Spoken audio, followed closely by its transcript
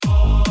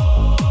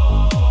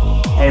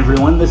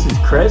everyone, this is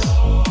Chris.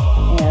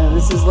 And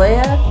this is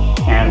Leia.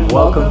 And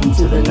welcome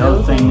to the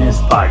No Thingness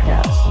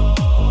podcast.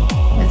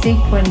 I think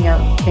pointing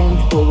out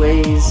tangible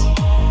ways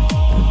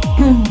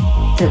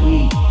that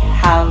we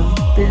have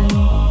been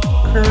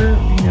curbed.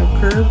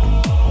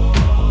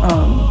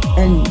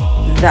 And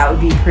that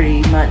would be pretty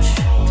much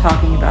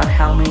talking about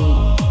how many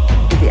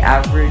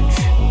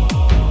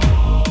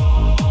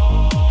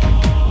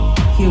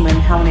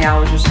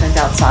hours are spent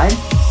outside.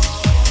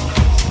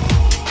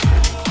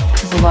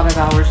 Because a lot of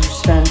hours are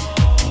spent,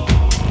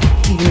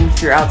 even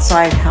if you're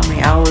outside, how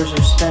many hours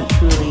are spent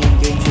truly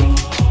engaging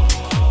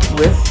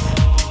with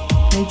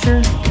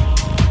nature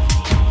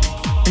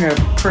in a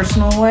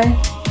personal way.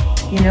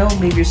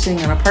 Maybe you're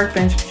sitting on a park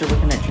bench, but you're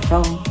looking at your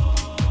phone.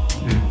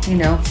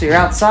 So you're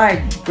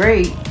outside,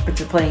 great, but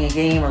you're playing a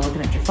game or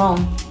looking at your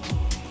phone.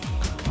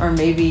 Or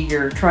maybe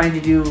you're trying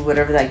to do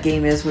whatever that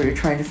game is where you're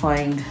trying to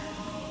find,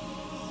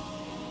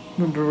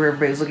 remember where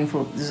everybody was looking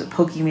for, is it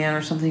Pokemon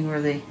or something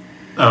where they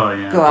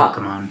go out?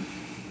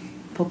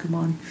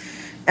 Pokemon.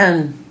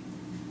 And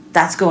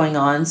that's going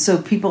on.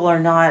 So people are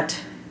not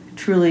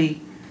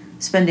truly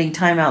spending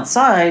time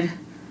outside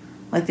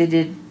like they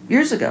did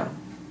years ago.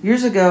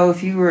 Years ago,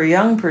 if you were a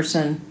young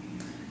person,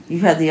 you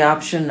had the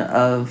option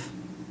of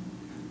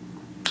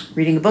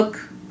reading a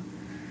book,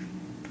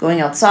 going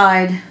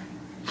outside,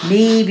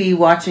 maybe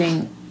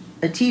watching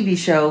a TV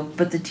show,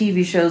 but the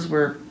TV shows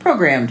were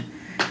programmed,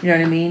 you know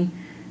what I mean?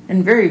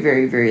 And very,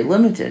 very, very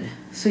limited.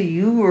 So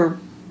you were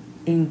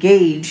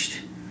engaged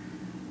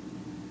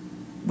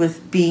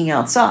with being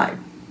outside,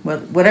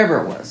 whatever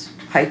it was,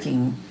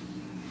 hiking,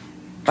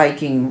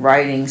 biking,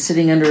 riding,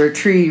 sitting under a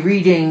tree,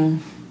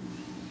 reading,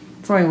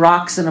 throwing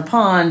rocks in a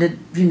pond,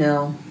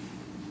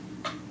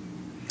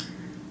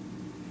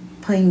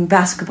 playing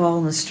basketball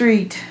in the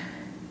street.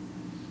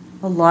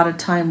 A lot of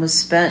time was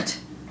spent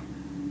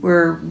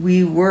where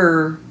we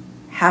were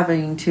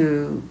having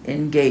to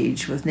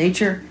engage with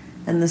nature,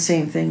 and the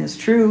same thing is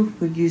true.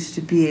 We used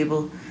to be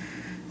the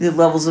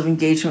levels of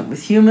engagement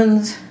with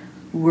humans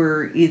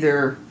were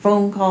either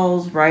phone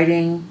calls,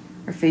 writing,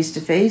 or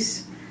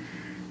face-to-face,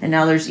 and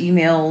now there's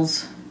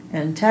emails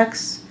and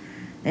texts,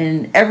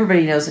 and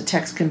everybody knows that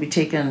text can be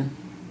taken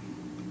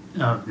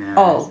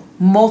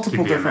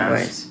multiple different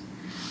ways.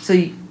 So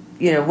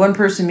one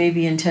person may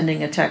be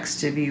intending a text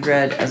to be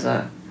read as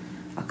a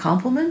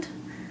compliment,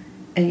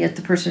 and yet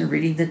the person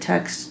reading the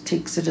text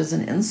takes it as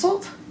an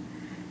insult,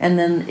 and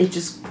then it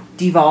just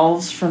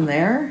devolves from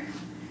there.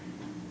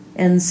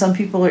 And some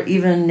people are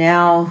even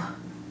now,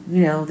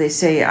 they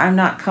say, I'm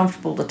not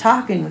comfortable to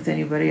talking with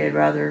anybody. I'd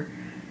rather,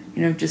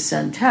 just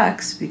send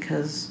text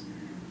because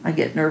I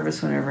get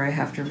nervous whenever I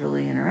have to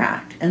really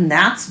interact. And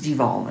that's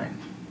devolving.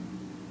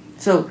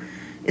 So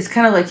it's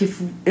kind of like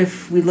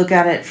if we look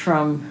at it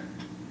from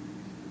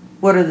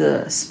what are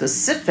the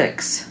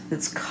specifics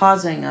that's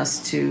causing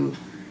us to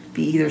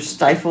be either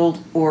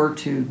stifled or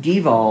to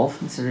devolve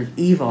instead of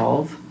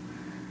evolve,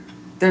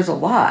 there's a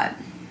lot.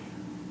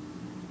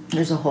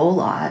 There's a whole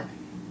lot.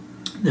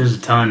 There's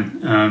a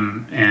ton.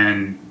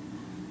 And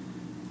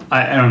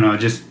I don't know,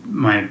 just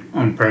my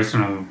own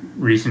personal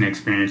recent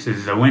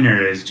experiences. The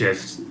winter is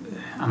just,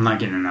 I'm not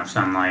getting enough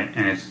sunlight,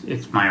 and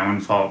it's my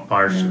own fault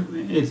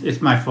partially. Yeah.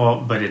 It's my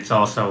fault, but it's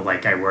also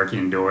like I work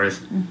indoors.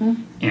 Mm-hmm.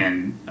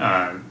 And,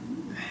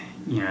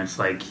 it's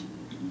like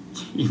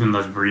even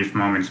those brief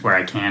moments where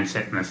I can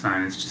sit in the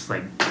sun, it's just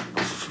like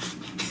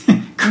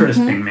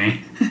crisping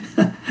me.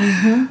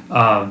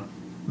 Mm-hmm.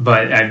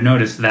 But I've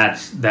noticed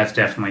that's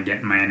definitely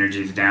getting my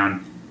energies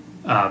down.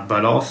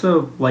 But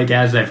also, like,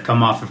 as I've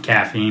come off of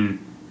caffeine,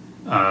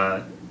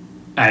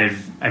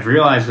 I've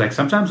realized, like,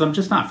 sometimes I'm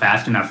just not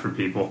fast enough for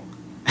people.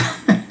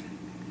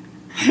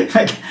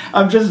 Like,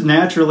 I'm just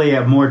naturally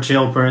a more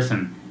chill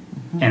person.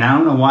 Mm-hmm. And I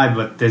don't know why,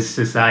 but this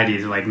society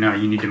is like, no,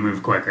 you need to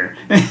move quicker.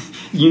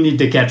 You need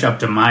to catch up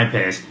to my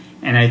pace.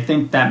 And I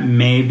think that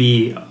may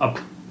be a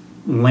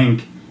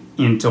link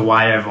into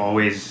why I've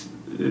always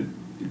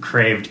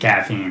craved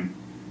caffeine.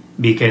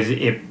 Because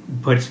it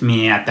puts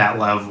me at that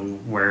level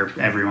where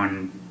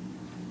everyone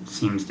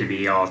seems to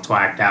be all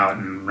twacked out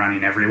and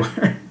running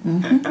everywhere.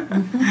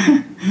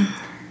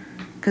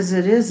 Because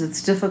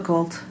it's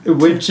difficult.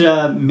 Which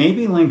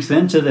maybe links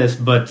into this,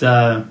 but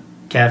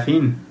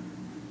caffeine.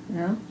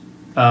 Yeah.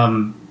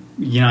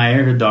 I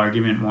heard the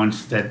argument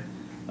once that,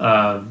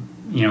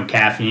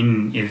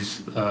 caffeine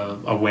is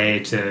a way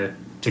to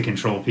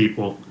control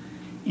people.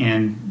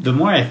 And the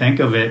more I think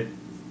of it,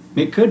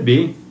 it could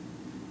be.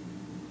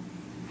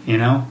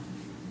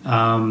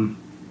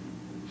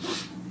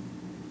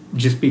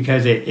 Just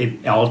because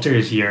it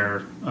alters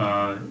your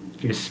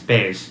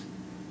space,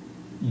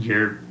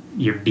 your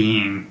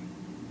being.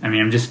 I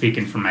mean, I'm just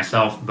speaking for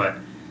myself, but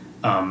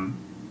I'm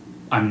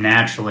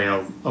naturally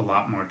a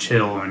lot more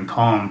chill and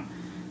calm.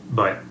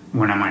 But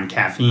when I'm on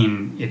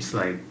caffeine, it's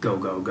like go,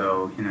 go,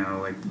 go.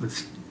 Like,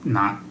 let's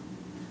not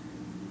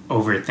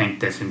overthink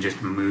this and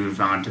just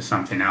move on to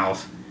something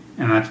else.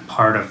 And that's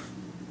part of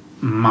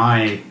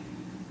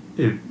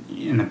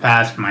in the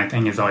past, my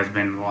thing has always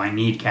been, well, I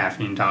need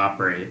caffeine to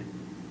operate.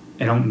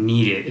 I don't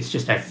need it. It's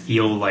just I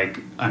feel like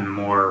I'm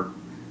more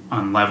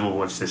on level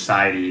with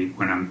society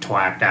when I'm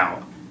twacked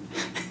out.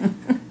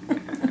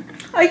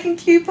 I can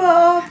keep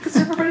up because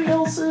everybody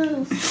else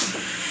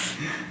is.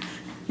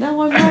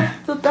 Now I'm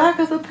at the back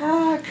of the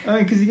pack.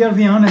 Because you gotta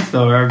be honest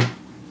though,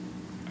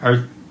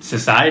 our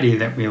society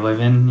that we live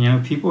in, you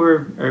know, people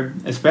are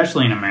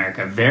especially in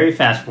America, very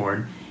fast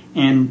forward,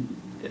 and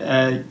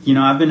you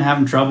know, I've been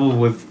having trouble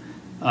with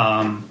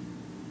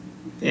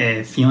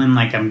feeling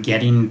like I'm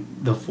getting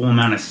the full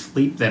amount of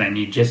sleep that I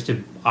need just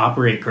to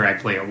operate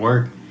correctly at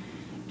work,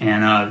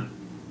 and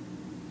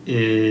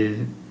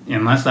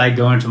unless I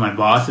go into my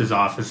boss's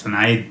office and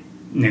I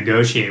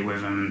negotiate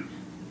with him,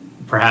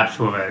 perhaps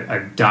with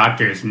a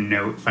doctor's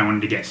note if I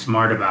wanted to get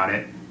smart about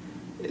it,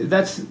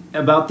 that's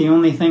about the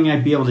only thing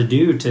I'd be able to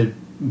do to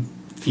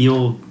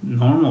feel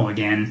normal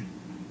again.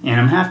 And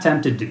I'm half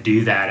tempted to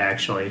do that,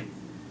 actually.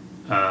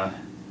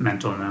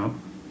 Mental note.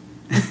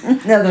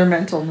 Another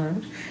mental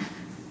note.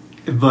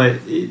 But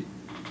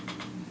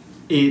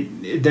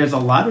there's a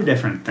lot of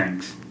different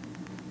things.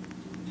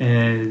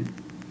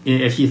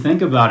 If you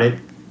think about it,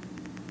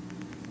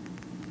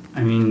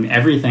 I mean,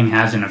 everything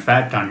has an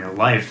effect on your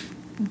life.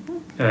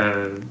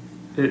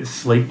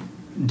 Sleep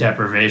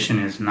deprivation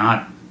is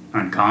not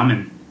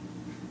uncommon,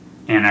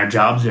 and our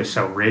jobs are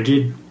so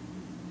rigid.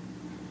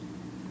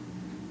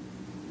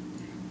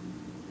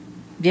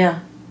 Yeah.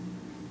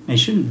 They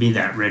shouldn't be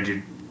that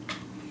rigid.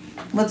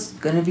 What's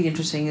going to be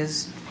interesting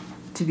is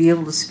to be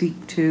able to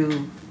speak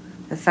to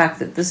the fact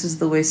that this is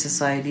the way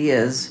society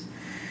is,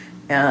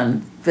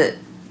 and that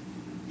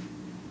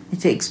it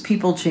takes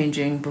people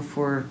changing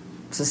before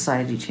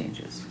society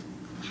changes.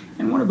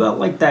 And what about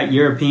like that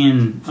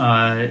European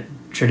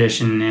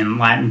tradition and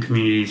Latin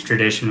communities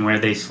tradition where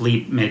they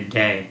sleep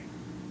midday?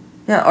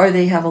 Yeah, or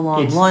they have a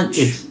long lunch.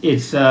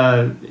 It's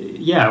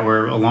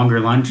or a longer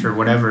lunch or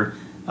whatever.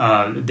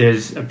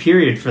 There's a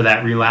period for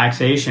that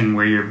relaxation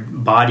where your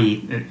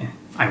body,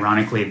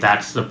 ironically,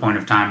 that's the point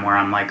of time where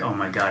I'm like, oh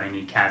my god, I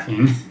need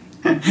caffeine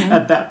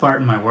at that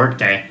part in my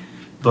workday.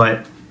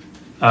 But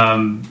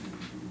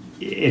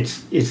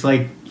it's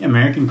like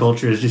American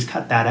culture has just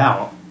cut that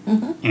out,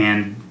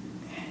 and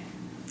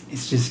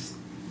it's just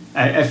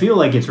I feel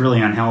like it's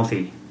really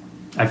unhealthy.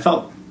 I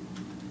felt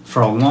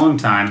for a long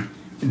time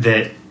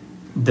that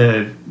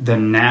the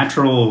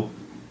natural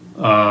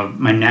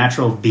my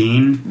natural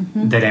being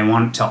that I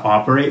want to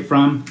operate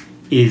from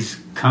is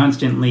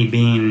constantly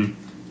being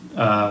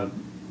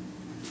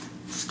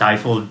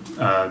stifled,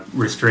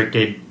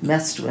 restricted,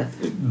 messed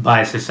with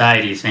by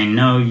society, saying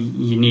no,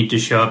 you need to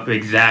show up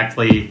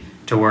exactly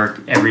to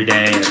work every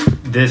day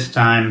at this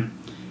time,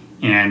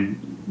 and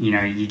you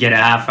know, you get a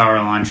half-hour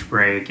lunch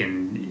break,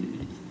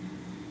 and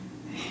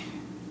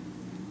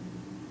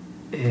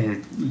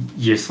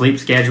your sleep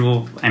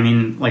schedule, I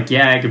mean, like,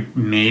 yeah, I could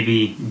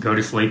maybe go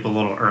to sleep a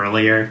little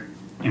earlier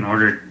in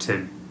order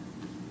to,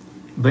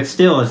 but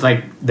still, it's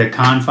like the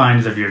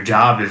confines of your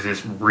job is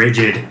this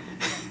rigid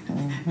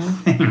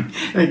thing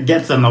that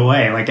gets in the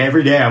way. Like,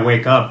 every day I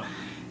wake up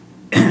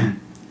and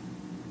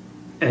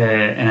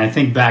I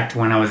think back to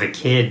when I was a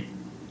kid,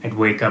 I'd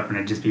wake up and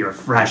I'd just be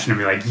refreshed and I'd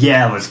be like,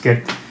 yeah, let's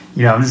get,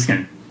 you know, I'm just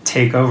going to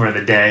take over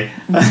the day.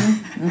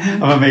 I'm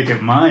going to make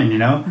it mine, you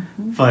know?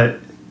 But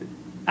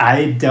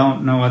I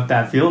don't know what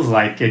that feels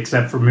like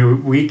except for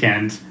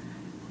weekends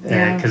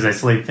because I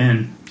sleep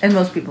in. And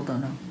most people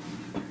don't know.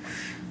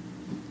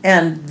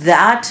 And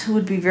that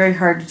would be very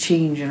hard to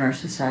change in our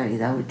society.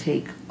 That would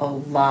take a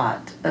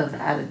lot of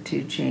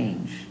attitude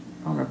change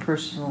on a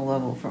personal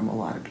level from a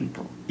lot of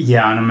people.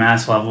 Yeah, on a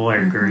mass level, I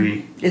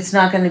agree. It's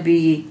not going to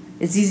be,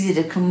 it's easy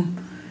to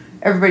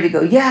everybody to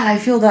go, yeah, I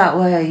feel that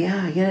way.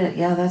 Yeah, I get it.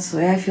 Yeah, that's the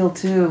way I feel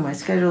too. My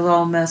schedule's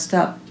all messed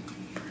up.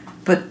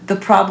 But the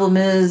problem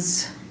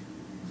is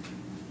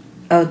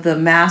the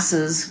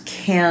masses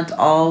can't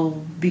all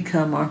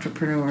become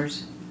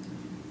entrepreneurs.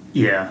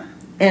 Yeah.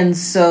 And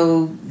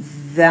so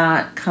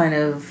that kind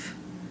of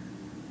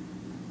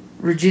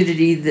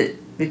rigidity that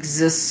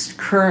exists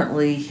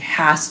currently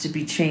has to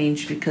be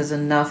changed because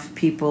enough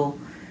people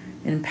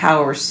in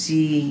power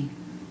see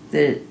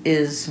that it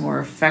is more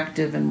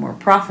effective and more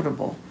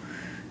profitable.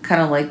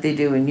 Kind of like they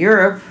do in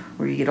Europe,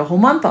 where you get a whole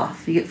month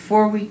off. You get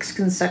 4 weeks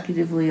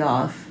consecutively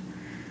off.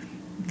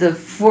 The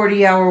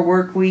 40-hour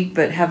work week,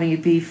 but having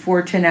it be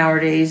 4 10-hour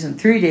days and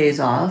 3 days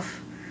off.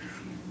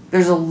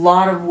 There's a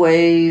lot of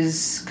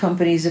ways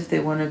companies, if they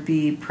want to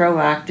be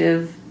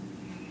proactive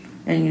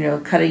and, you know,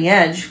 cutting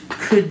edge,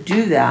 could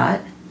do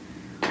that,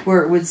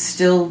 where it would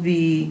still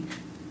be,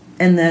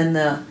 and then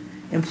the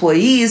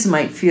employees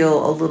might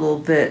feel a little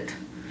bit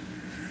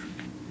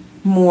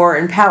more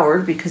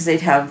empowered because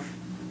they'd have,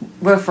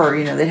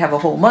 they'd have a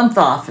whole month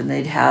off and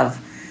they'd have,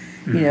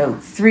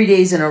 3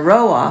 days in a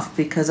row off,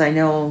 because I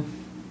know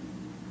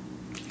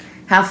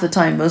half the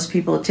time, most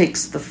people, it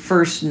takes the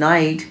first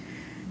night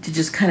to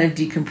just kind of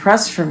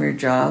decompress from your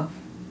job.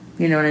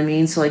 You know what I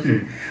mean? So like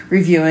you're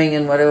reviewing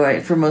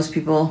and for most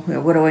people,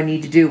 what do I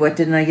need to do? What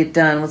didn't I get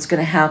done? What's going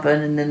to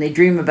happen? And then they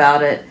dream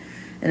about it.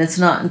 And it's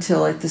not until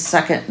like the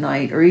second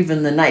night or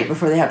even the night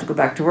before they have to go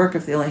back to work,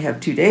 if they only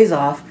have 2 days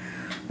off,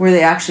 where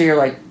they actually are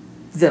like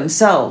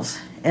themselves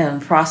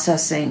and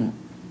processing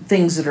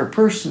things that are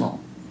personal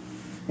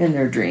in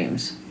their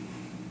dreams.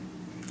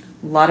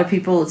 A lot of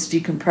people, it's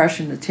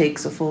decompression that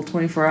takes a full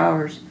 24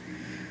 hours.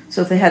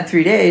 So if they had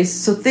 3 days,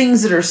 so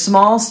things that are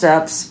small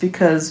steps,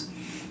 because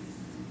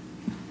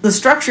the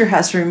structure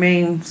has to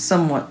remain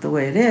somewhat the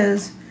way it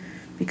is,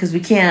 because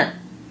we can't,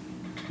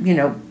 you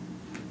know,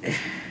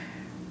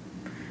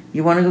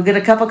 you want to go get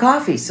a cup of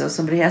coffee, so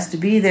somebody has to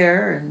be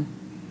there and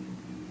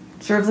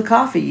serve the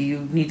coffee.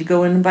 You need to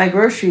go in and buy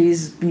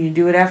groceries, and you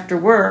do it after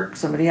work.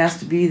 Somebody has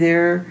to be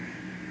there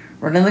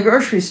running the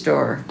grocery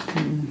store.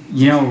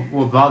 You know,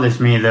 what bothers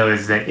me, though,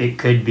 is that it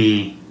could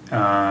be,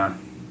 there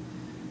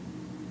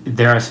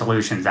are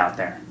solutions out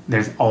there.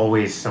 There's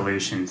always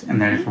solutions,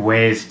 and there's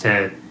ways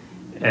to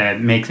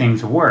make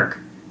things work.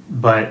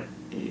 But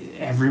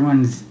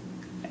everyone's,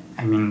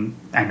 I mean,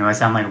 I know I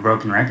sound like a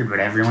broken record, but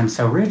everyone's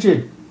so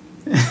rigid.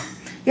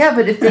 Yeah,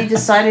 but if they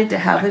decided to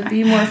have it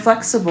be more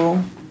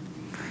flexible,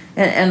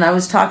 and I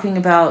was talking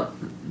about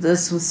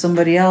this with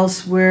somebody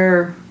else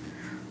where,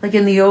 like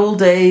in the old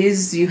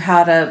days, you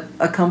had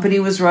a company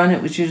was run,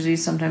 it was usually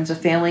sometimes a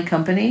family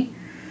company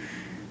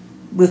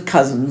with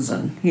cousins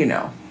and, you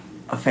know,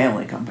 a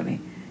family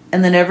company.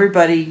 And then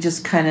everybody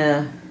just kind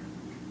of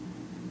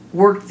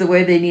worked the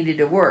way they needed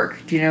to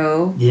work, do you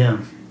know? Yeah.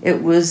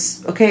 It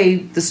was, okay,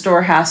 the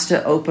store has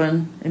to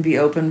open and be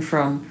open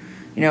from,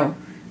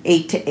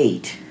 8 to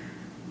 8.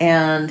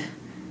 And,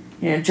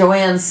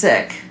 Joanne's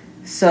sick,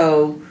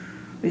 so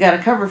we got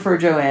to cover for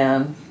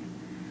Joanne.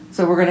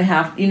 So we're going to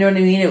have, you know what I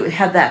mean? It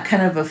had that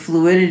kind of a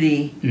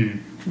fluidity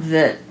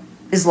that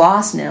is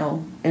lost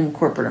now in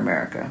corporate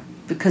America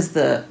because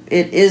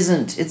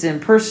it's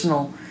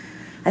impersonal.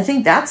 I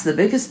think that's the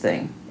biggest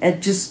thing.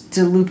 And just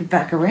to loop it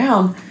back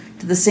around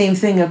to the same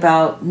thing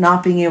about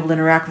not being able to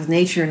interact with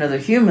nature and other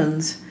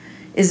humans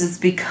is it's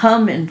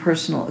become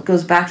impersonal. It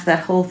goes back to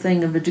that whole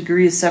thing of a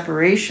degree of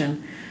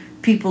separation.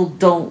 People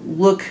don't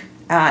look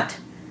at,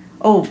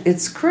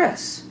 it's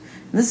Chris.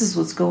 And this is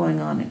what's going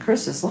on in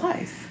Chris's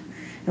life.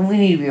 And we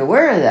need to be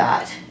aware of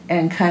that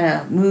and kind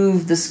of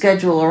move the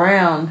schedule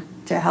around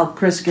to help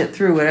Chris get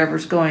through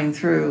whatever's going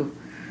through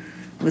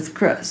with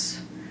Chris.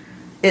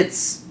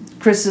 It's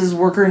Chris's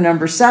worker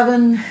number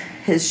 7.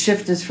 His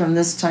shift is from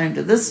this time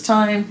to this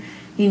time.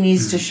 He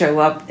needs to show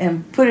up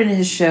and put in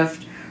his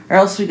shift, or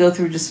else we go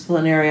through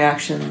disciplinary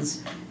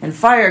actions and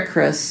fire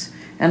Chris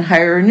and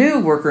hire a new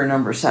worker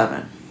number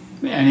 7.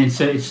 And it's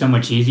so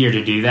much easier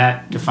to do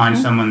that, to find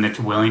someone that's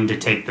willing to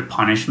take the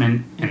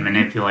punishment and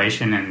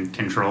manipulation and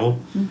control.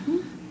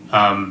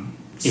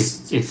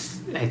 It's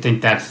I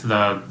think that's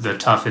the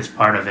toughest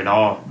part of it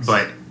all.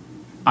 But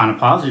on a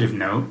positive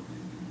note,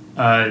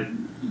 I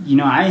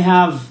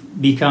have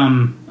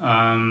become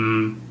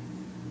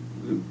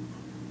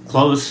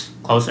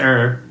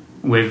closer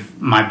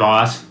with my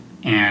boss,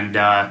 and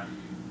I've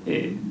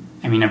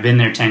been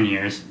there 10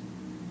 years.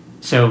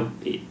 So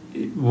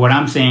what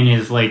I'm saying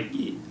is, like,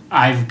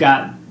 I've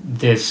got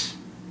this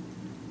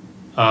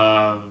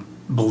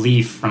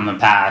belief from the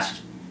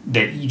past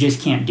that you just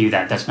can't do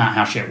that. That's not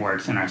how shit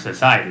works in our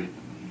society.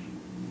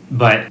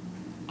 But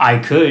I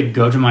could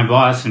go to my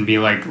boss and be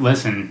like,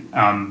 listen,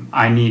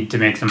 I need to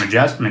make some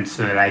adjustments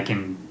so that I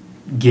can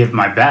give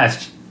my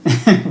best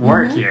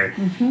work here.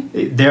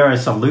 There are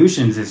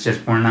solutions, it's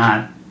just we're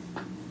not.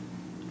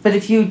 But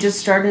if you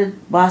just started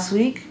last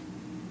week?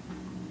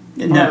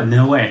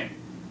 No way.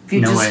 If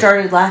you just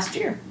started last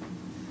year?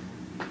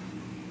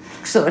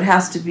 So it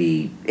has to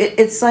be,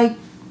 it's like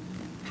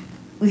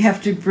we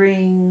have to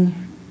bring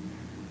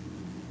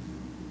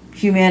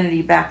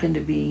humanity back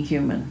into being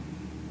human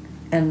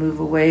and move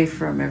away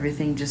from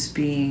everything just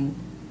being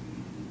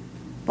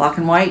black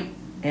and white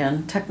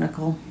and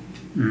technical.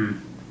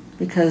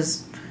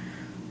 Because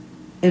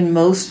in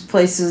most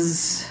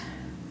places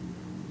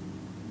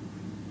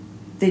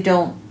they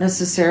don't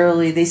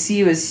necessarily, they see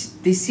you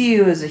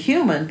as a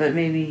human, but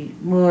maybe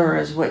more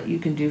as what you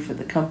can do for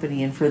the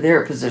company and for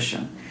their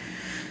position.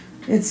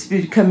 It's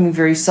becoming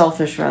very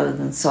selfish rather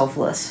than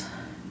selfless.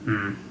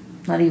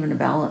 Not even a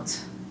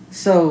balance.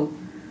 So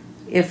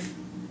if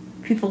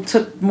people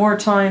took more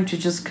time to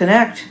just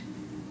connect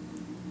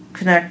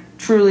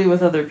truly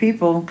with other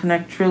people,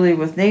 connect truly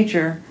with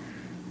nature,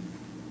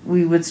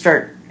 we would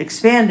start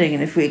expanding.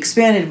 And if we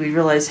expanded, we'd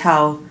realize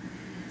how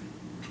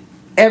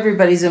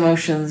everybody's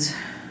emotions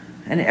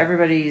and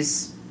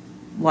everybody's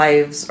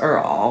lives are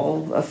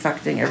all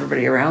affecting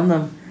everybody around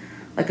them.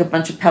 Like a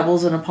bunch of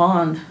pebbles in a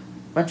pond.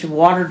 Bunch of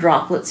water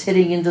droplets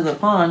hitting into the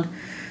pond.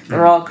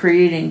 They're all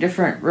creating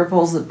different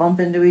ripples that bump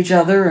into each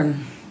other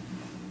and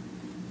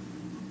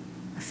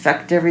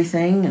affect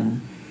everything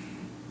and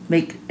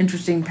make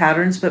interesting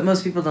patterns, but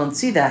most people don't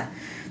see that.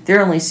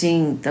 They're only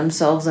seeing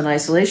themselves in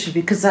isolation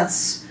because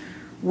that's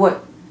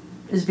what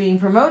is being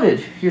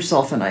promoted,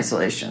 yourself in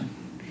isolation.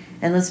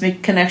 And let's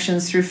make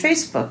connections through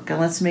Facebook, and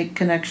let's make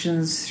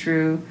connections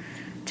through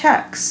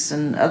texts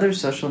and other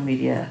social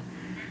media,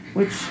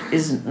 which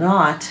is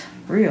not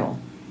real.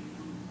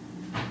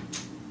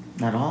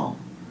 Not all.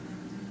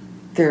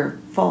 They're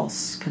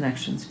false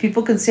connections.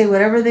 People can say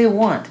whatever they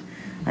want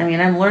I mean,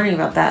 I'm learning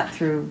about that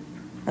through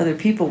other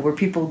people, where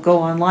people go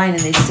online and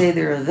they say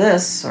they're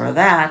this or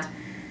that,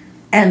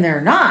 and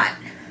they're not.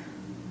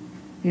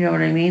 You know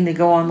what I mean? They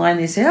go online,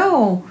 they say,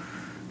 oh,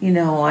 you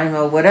know, I'm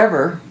a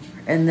whatever,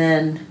 and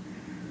then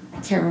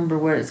I can't remember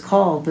what it's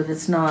called, but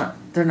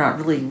they're not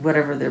really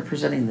whatever they're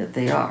presenting that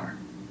they are.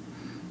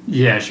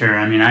 Yeah, sure.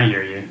 I mean, I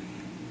hear you.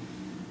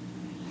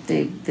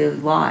 They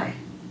lie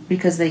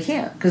because they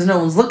can't, because no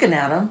one's looking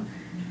at them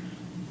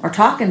or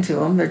talking to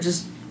them. They're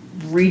just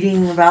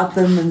reading about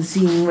them and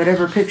seeing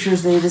whatever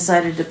pictures they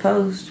decided to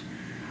post.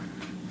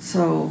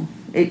 So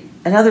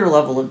another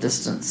level of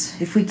distance.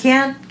 If we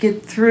can't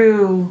get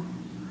through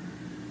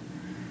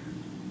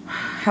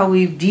how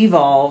we've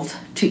devolved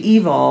to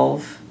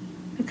evolve,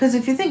 because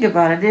if you think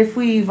about it, if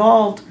we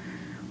evolved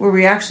where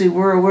we actually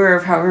were aware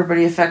of how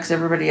everybody affects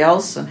everybody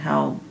else and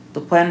how the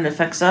planet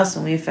affects us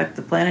and we affect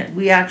the planet,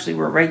 we actually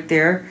were right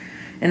there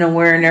and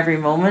aware in every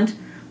moment,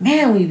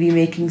 man, we'd be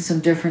making some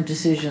different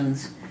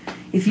decisions.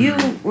 If you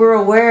were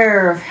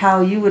aware of how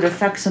you would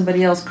affect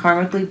somebody else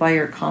karmically by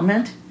your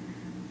comment,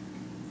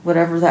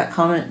 whatever that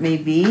comment may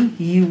be,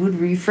 you would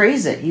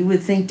rephrase it. You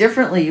would think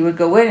differently. You would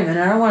go, wait a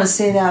minute, I don't want to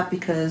say that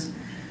because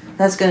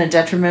that's going to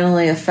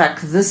detrimentally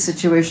affect this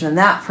situation and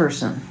that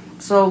person.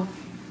 So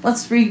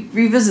let's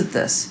revisit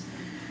this.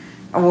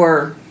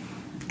 And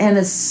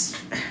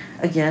it's,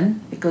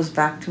 again, it goes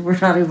back to we're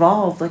not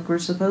evolved like we're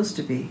supposed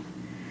to be.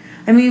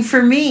 I mean,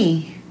 for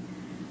me,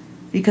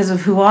 because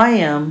of who I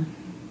am,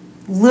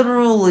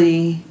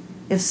 literally,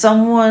 if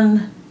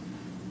someone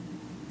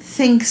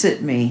thinks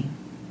at me,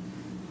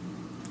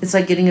 it's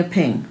like getting a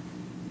ping.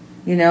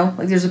 You know?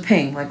 Like there's a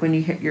ping, like when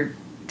you hit your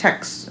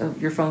text,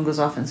 your phone goes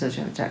off and says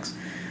you have a text.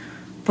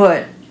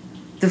 But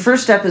the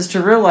first step is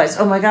to realize,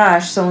 oh my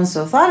gosh,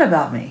 so-and-so thought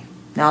about me.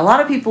 Now, a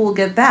lot of people will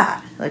get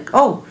that. Like,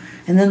 oh,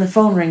 and then the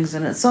phone rings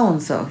and it's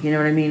so-and-so, you know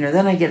what I mean? Or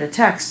then I get a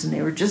text and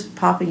they were just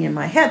popping in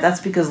my head. That's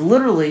because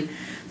literally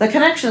the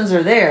connections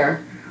are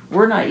there.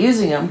 We're not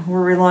using them.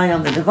 We're relying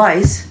on the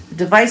device. The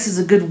device is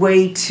a good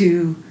way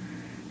to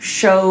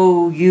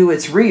show you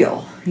it's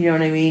real. You know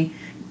what I mean?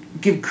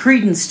 Give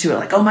credence to it.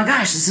 Like, oh my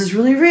gosh, this is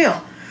really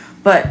real.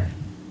 But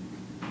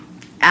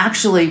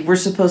actually, we're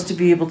supposed to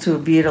be able to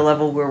be at a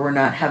level where we're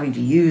not having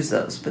to use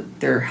those. But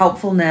they're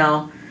helpful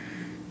now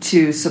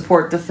to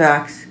support the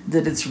fact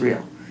that it's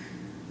real.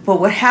 But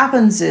what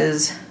happens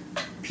is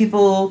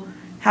people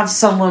have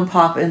someone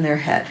pop in their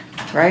head,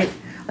 right?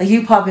 Like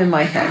you pop in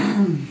my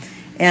head.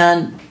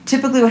 And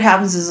typically what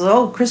happens is,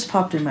 oh, Chris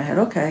popped in my head.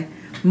 Okay.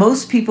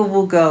 Most people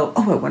will go,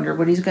 oh, I wonder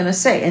what he's going to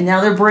say. And now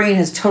their brain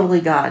has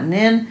totally gotten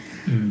in.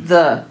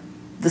 The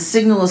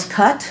signal is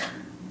cut,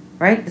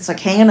 right? It's like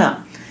hanging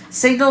up.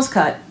 Signal's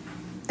cut.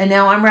 And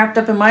now I'm wrapped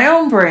up in my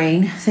own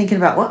brain thinking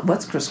about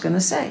what's Chris going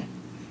to say?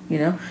 You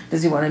know,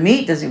 does he want to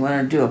meet? Does he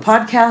want to do a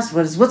podcast?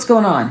 What's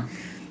going on?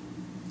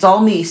 It's all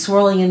me,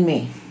 swirling in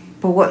me.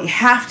 But what you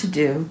have to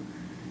do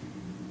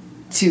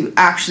to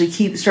actually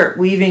start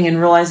weaving and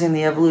realizing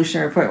the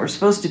evolutionary point we're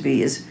supposed to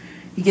be is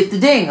you get the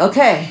ding.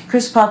 Okay,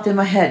 Chris popped in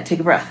my head. Take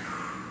a breath.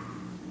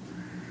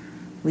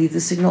 Leave the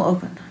signal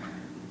open.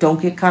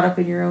 Don't get caught up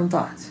in your own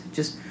thoughts.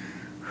 Just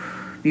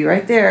be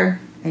right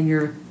there and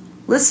you're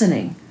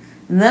listening.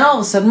 And then all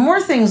of a sudden more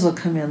things will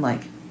come in,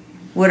 like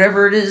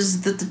whatever it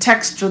is that the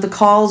text or the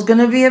call is going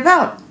to be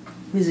about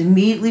is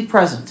immediately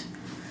present.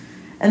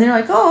 And they're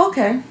like, oh,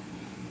 okay.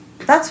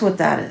 That's what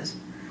that is.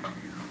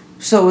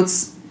 So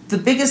it's the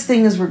biggest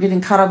thing is we're getting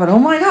caught up on, oh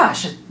my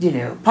gosh,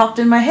 popped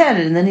in my head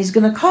and then he's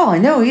going to call. I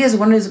know he is.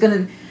 When he's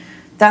going to,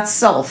 that's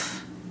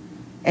self.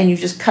 And you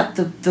just cut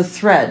the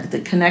thread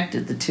that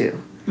connected the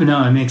two.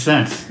 No, it makes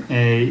sense.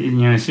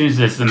 As soon as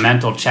it's the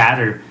mental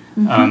chatter,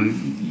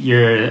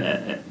 you're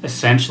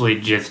essentially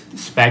just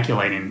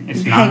speculating.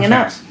 It's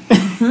nonsense.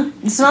 Hanging up.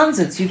 It's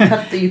nonsense. You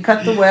cut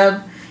the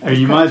web. Or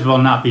you might as well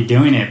not be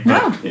doing it,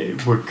 but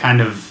we're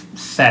kind of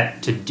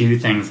set to do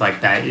things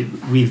like that.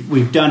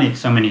 We've done it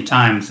so many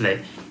times that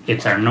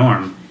it's our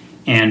norm.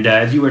 And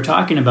as you were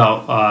talking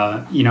about,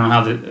 how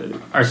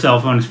our cell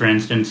phones, for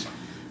instance,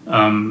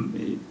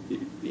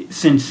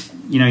 since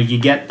you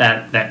get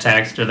that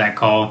text or that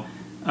call,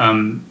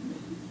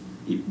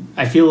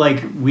 I feel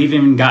like we've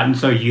even gotten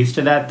so used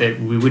to that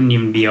we wouldn't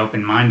even be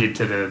open-minded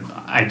to the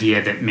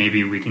idea that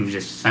maybe we can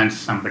just sense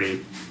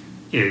somebody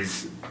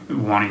is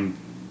wanting.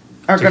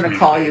 Are going to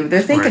call you.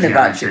 They're thinking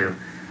about you.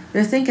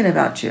 They're thinking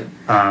about you.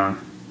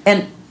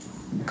 And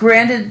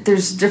granted,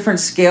 there's different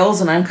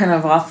scales, and I'm kind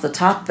of off the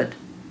top, but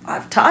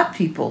I've taught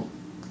people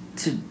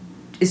to.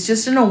 It's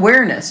just an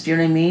awareness. Do you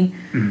know what I mean?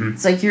 Mm-hmm.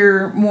 It's like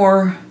you're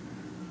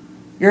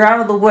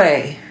out of the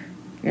way.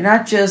 You're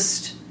not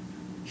just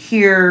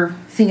here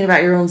thinking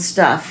about your own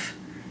stuff.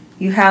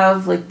 You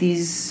have like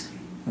these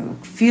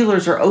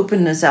feelers or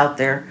openness out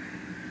there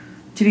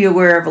to be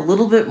aware of a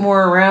little bit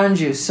more around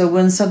you. So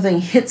when something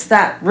hits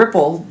that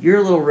ripple,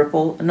 your little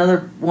ripple,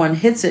 another one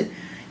hits it,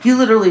 you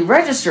literally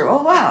register,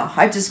 oh wow,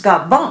 I just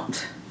got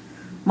bumped.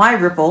 My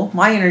ripple,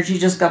 my energy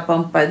just got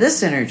bumped by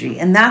this energy.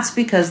 And that's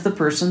because the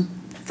person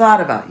thought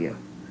about you.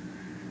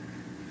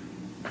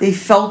 They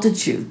felt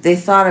at you. They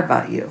thought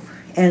about you.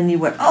 and you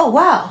went, oh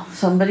wow,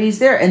 somebody's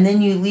there, and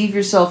then you leave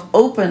yourself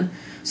open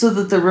so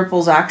that the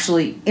ripples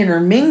actually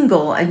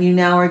intermingle, and you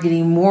now are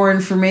getting more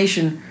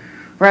information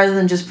rather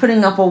than just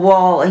putting up a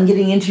wall and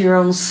getting into your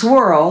own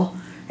swirl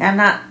and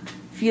not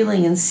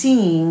feeling and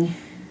seeing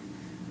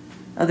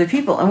other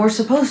people. And we're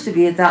supposed to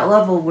be at that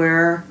level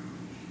where,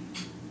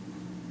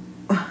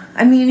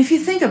 I mean, if you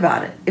think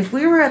about it, if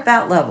we were at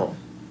that level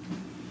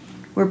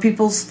where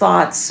people's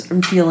thoughts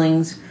and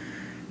feelings,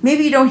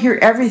 maybe you don't hear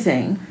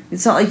everything.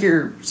 It's not like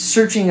you're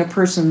searching a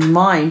person's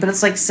mind, but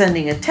it's like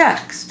sending a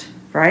text,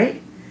 right?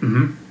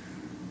 Mm-hmm.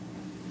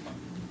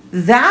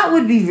 That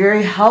would be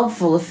very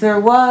helpful if there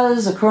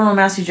was a coronal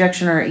mass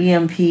ejection or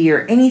EMP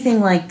or anything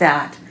like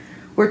that,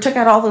 where it took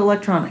out all the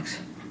electronics,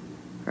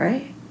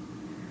 right?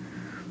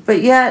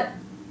 But yet,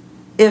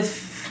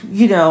 if,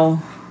 you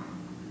know,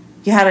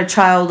 you had a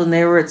child and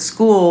they were at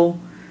school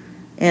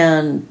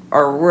and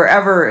or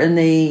wherever and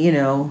they, you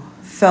know,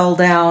 fell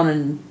down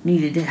and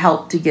needed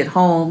help to get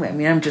home, I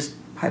mean, I'm just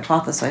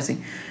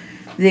hypothesizing,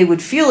 they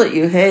would feel at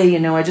you, hey, you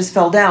know, I just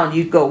fell down.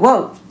 You'd go,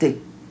 whoa,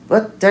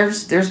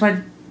 there's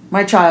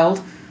my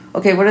child.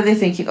 Okay, what are they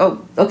thinking?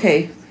 Oh,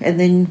 okay. And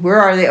then where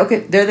are they?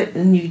 Okay,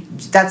 and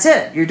that's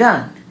it. You're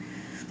done.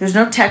 There's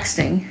no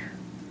texting.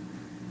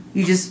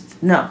 You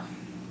just know.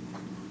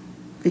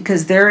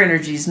 Because their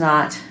energy's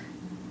not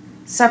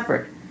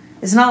separate.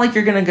 It's not like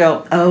you're going to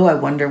go, oh, I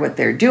wonder what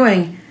they're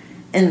doing,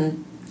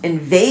 and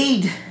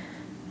invade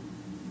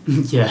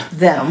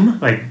them.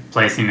 Like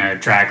placing a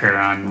tracker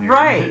on your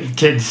right.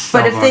 kids'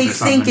 cell But if they or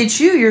something. think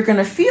it's you, you're going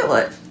to feel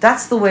it.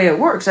 That's the way it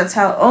works. That's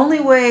how, only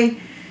way,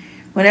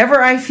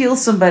 whenever I feel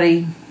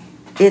somebody,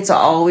 it's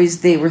always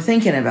they were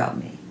thinking about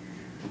me.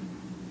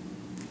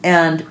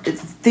 And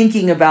it's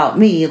thinking about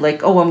me,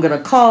 like, oh, I'm going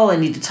to call, I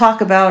need to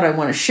talk about, I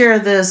want to share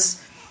this.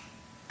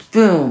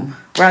 Boom.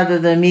 Rather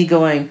than me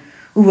going,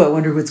 ooh, I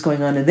wonder what's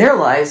going on in their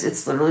lives.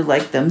 It's literally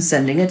like them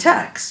sending a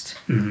text.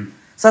 Mm-hmm.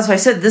 So that's why I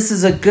said this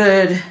is a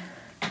good,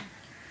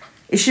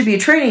 it should be a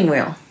training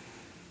wheel.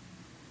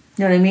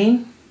 You know what I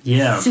mean?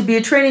 Yeah. It should be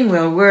a training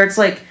wheel where it's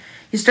like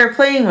you start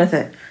playing with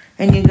it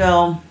and you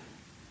go.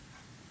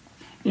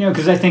 You know,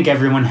 because I think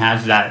everyone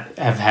have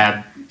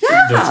had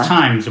those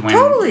times when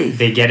totally.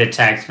 They get a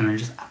text and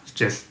they're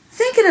just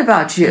thinking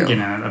about you. Thinking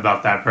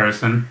about that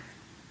person.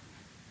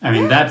 I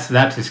mean, that's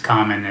as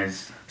common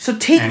as. So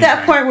take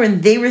that part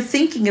when they were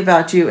thinking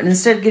about you, and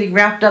instead of getting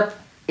wrapped up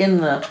in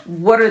the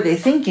what are they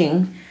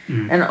thinking,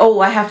 and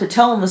I have to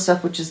tell them the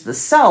stuff, which is the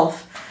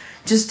self,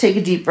 just take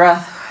a deep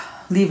breath,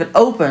 leave it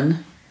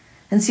open,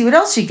 and see what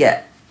else you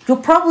get. You'll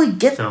probably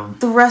get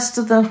the rest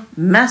of the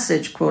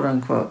message, quote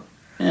unquote.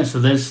 Yeah, so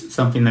there's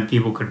something that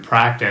people could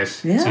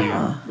practice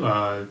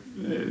to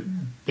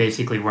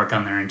basically work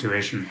on their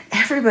intuition.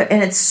 Everybody,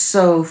 and it's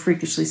so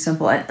freakishly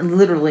simple. And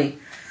literally,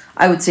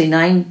 I would say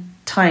 9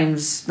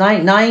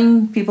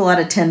 people out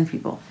of 10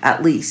 people,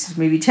 at least,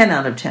 maybe 10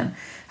 out of 10,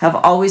 have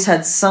always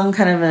had some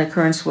kind of an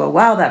occurrence where,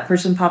 wow, that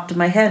person popped in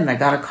my head and I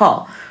got a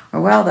call. Or,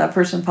 wow, that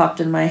person popped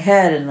in my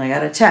head and I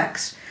got a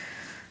text.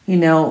 You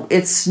know,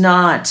 it's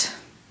not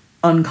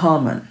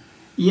uncommon.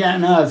 Yeah,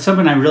 no, it's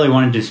something I really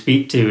wanted to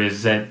speak to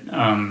is that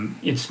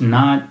it's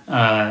not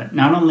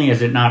only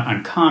is it not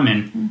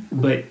uncommon,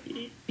 but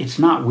it's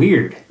not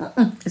weird.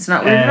 It's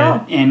not weird at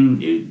all.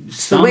 And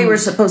it's the way we're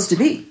supposed to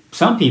be.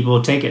 Some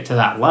people take it to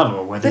that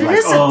level where they're but like,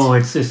 isn't. oh,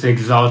 it's this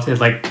exalted,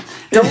 like,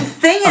 don't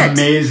think it.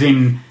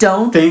 Amazing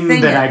don't thing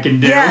think that it. I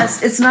can do.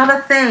 Yes, it's not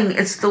a thing.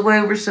 It's the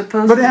way we're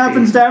supposed to be. But it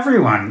happens to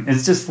everyone.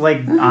 It's just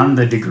like on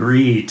the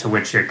degree to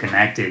which you're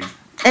connected.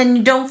 And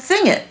you don't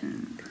think it.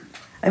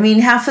 I mean,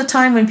 half the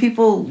time when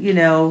people, you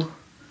know,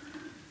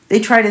 they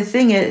try to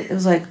thing it, it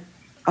was like,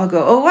 I'll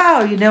go, oh, wow,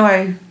 you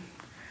know,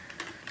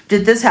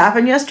 did this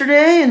happen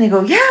yesterday? And they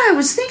go, yeah, I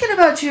was thinking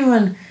about you,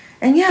 and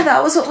yeah,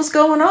 that was what was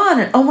going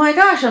on. And oh my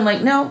gosh, I'm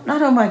like, no,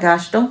 not oh my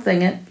gosh, don't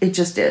thing it. It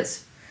just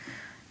is.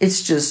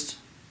 It's just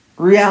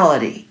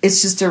reality.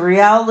 It's just a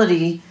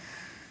reality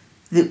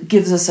that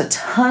gives us a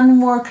ton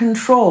more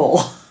control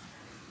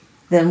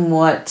than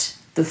what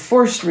the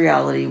forced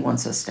reality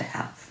wants us to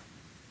have.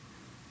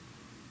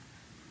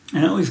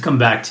 And I always come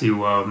back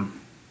to,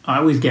 I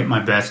always get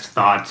my best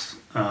thoughts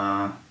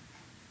when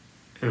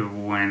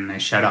I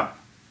shut up.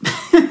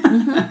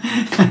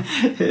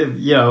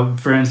 You know,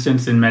 for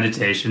instance, in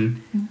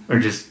meditation or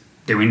just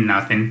doing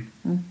nothing,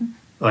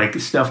 like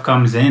stuff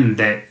comes in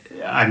that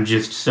I'm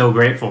just so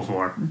grateful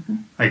for.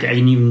 Like I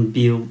can even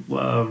be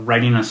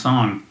writing a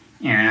song,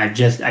 and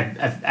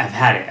I've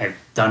had it. I've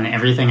done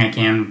everything I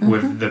can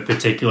with the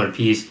particular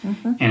piece,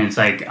 and it's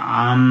like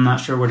I'm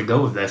not sure where to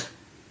go with this.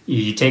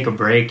 You take a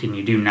break and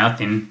you do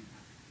nothing,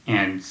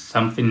 and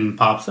something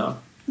pops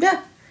up.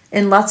 Yeah.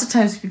 And lots of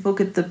times people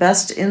get the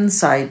best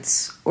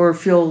insights or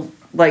feel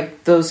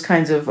like those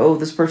kinds of, oh,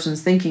 this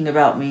person's thinking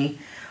about me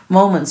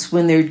moments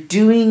when they're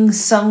doing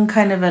some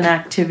kind of an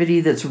activity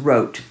that's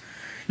rote.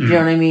 You know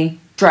what I mean?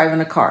 Driving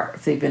a car,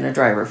 if they've been a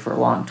driver for a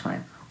long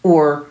time.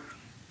 Or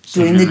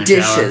doing the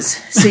dishes.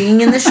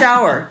 Singing in the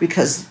shower,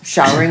 because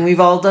showering we've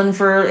all done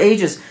for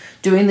ages.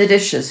 Doing the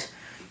dishes.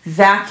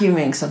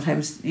 vacuuming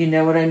sometimes, you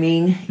know what I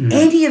mean?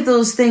 Any of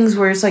those things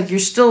where it's like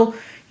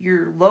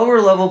your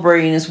lower level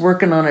brain is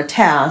working on a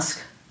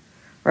task,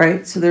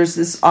 right? So there's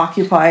this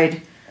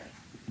occupied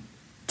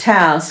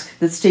task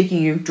that's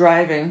taking you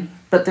driving,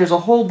 but there's a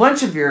whole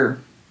bunch of your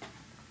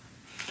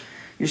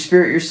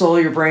spirit, your soul,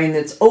 your brain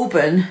that's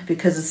open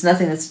because it's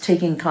nothing that's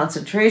taking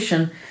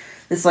concentration.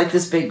 It's like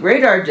this big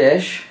radar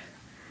dish,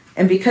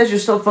 and because you're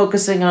still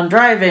focusing on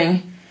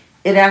driving,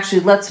 it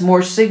actually lets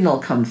more signal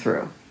come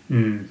through.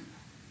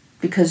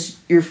 Because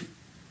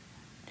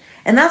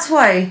and that's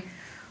why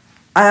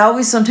I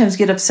always sometimes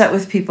get upset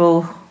with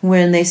people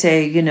when they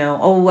say, you know,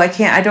 oh,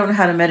 I don't know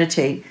how to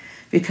meditate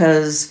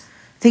because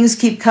things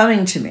keep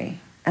coming to me.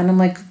 And I'm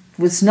like,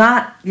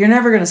 you're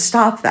never going to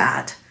stop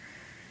that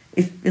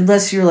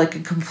unless you're like a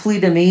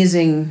complete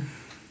amazing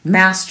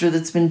master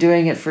that's been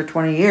doing it for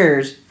 20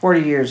 years,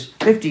 40 years,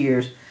 50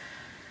 years.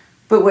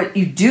 But what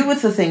you do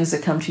with the things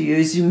that come to you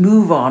is you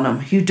move on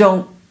them. You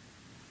don't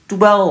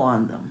dwell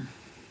on them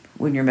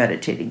when you're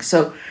meditating.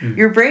 So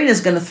your brain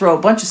is going to throw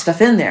a bunch of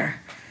stuff in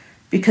there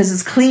because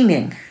it's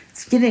cleaning.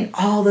 It's getting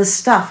all this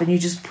stuff, and you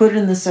just put it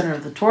in the center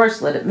of the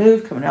torus, let it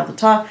move, coming out the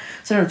top.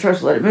 Center of the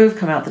torus, let it move,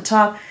 come out the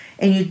top,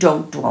 and you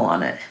don't dwell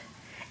on it.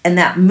 And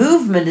that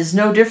movement is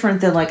no different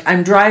than like,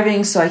 I'm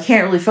driving, so I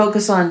can't really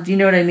focus on, do you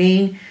know what I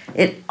mean?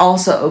 It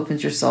also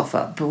opens yourself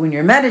up. But when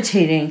you're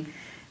meditating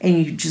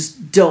and you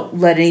just don't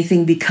let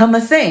anything become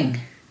a thing,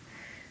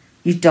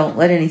 you don't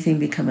let anything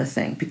become a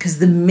thing. Because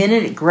the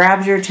minute it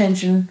grabs your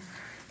attention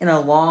in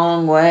a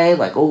long way,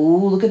 like, oh,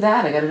 look at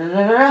that, I got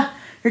it,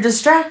 you're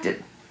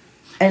distracted.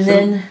 And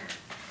then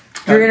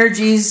your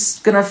energy's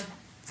going to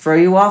throw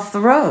you off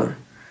the road.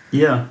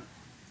 Yeah.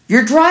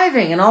 You're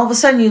driving, and all of a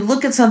sudden you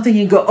look at something,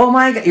 you go, oh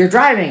my God, you're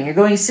driving, you're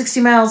going 60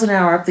 miles an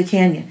hour up the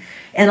canyon.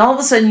 And all of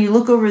a sudden you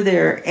look over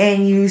there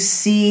and you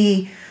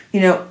see,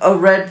 you know, a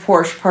red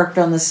Porsche parked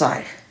on the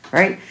side,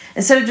 right?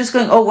 Instead of just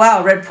going, oh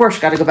wow, red Porsche,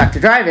 got to go back to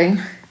driving.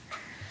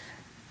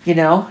 You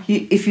know,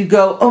 if you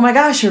go, oh my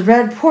gosh, a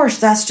red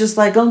Porsche, that's just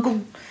like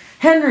Uncle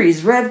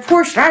Henry's red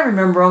Porsche. I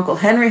remember Uncle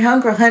Henry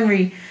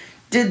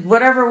did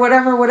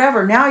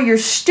whatever. Now you're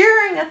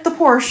staring at the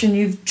Porsche and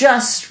you've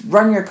just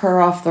run your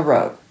car off the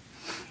road.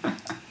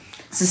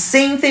 It's the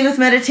same thing with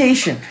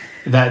meditation.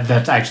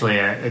 That's actually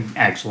an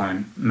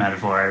excellent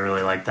metaphor. I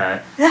really like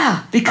that.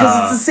 Yeah,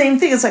 because it's the same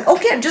thing. It's like,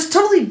 okay, I've just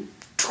totally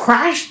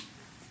crashed,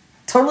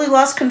 totally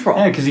lost control.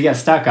 Yeah, because you got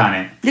stuck on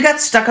it. You got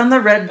stuck on the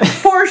red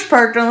Porsche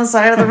parked on the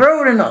side of the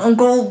road and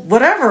Uncle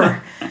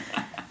whatever.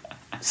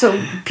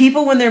 So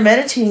people, when they're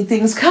meditating,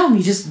 things come.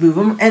 You just move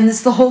them, and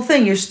it's the whole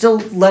thing. You're still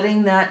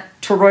letting that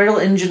toroidal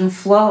engine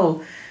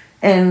flow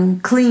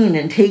and clean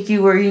and take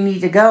you where you need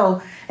to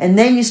go. And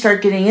then you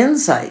start getting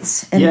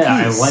insights and peace.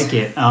 I like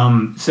it.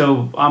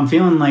 So I'm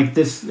feeling like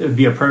this would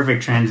be a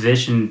perfect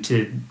transition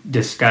to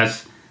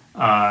discuss.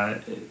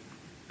 I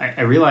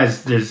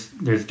realize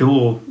there's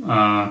dual,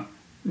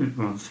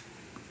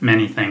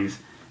 many things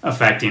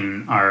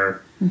affecting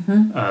our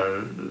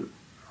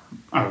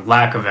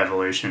lack of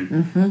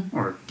evolution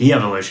or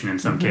de-evolution in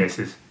some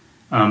cases.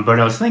 But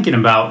I was thinking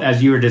about,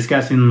 as you were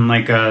discussing,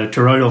 like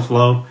toroidal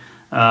flow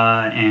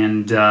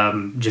and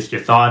just your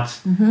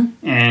thoughts,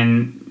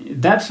 and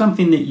that's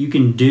something that you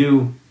can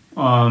do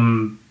at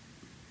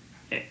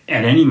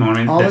any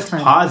moment all that's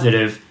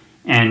positive,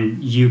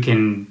 and you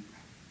can,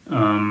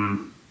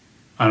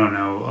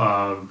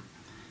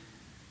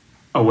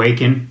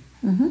 awaken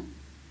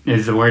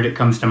is the word that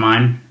comes to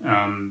mind.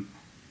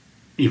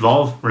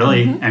 Evolve,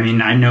 really. I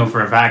mean, I know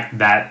for a fact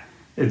that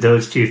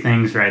those two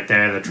things right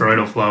there, the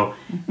toroidal flow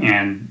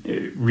and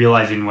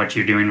realizing what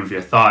you're doing with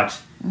your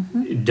thoughts,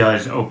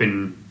 does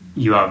open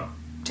you up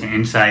to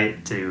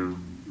insight, to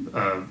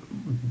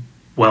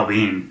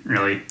well-being,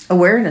 really.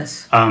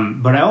 Awareness.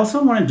 But I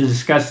also wanted to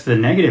discuss the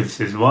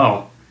negatives as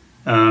well.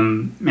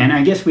 And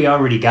I guess we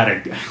already got a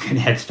good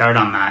head start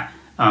on that.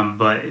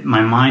 But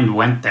my mind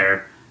went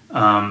there.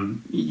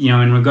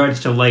 In regards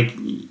to like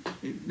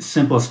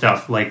simple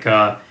stuff like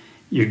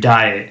your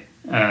diet,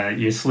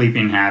 your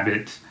sleeping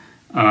habits,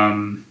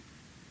 the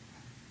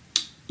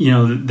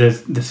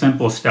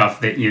simple stuff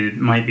that you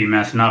might be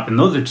messing up. And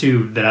those are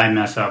two that I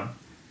mess up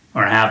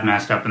or have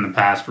messed up in the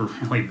past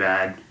really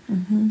bad.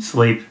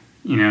 Sleep,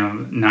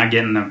 not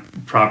getting the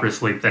proper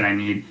sleep that I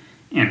need,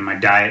 and my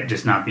diet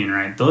just not being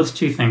right. Those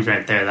two things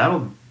right there,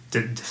 that'll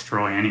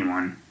destroy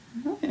anyone.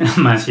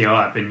 It'll mess you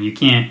up, and you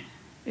can't.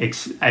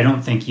 I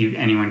don't think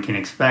anyone can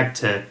expect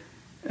to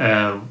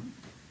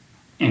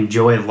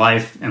enjoy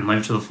life and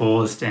live to the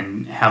fullest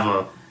and have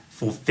a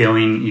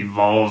fulfilling,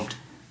 evolved,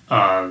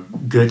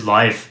 good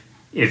life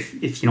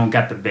if you don't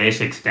got the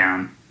basics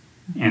down.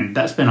 And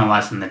that's been a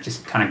lesson that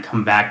just kind of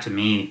come back to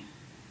me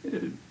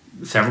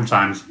several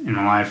times in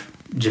my life,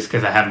 just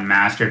because I haven't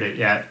mastered it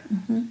yet.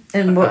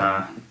 And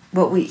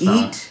what we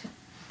eat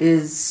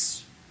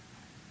is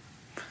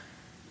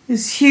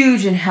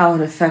huge in how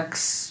it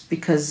affects,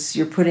 because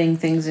you're putting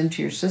things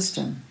into your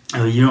system.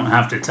 Oh, you don't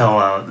have to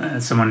tell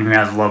someone who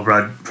has low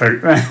blood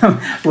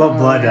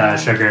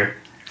sugar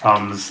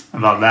problems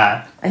about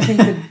that. I think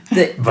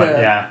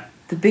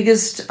the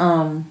biggest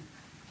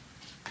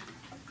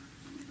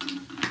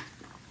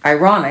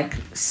ironic,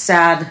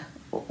 sad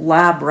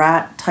lab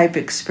rat type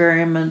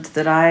experiment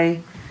that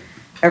I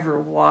ever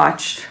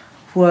watched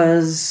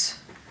was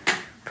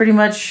pretty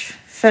much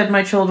fed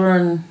my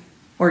children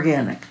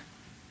organic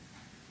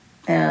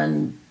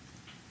and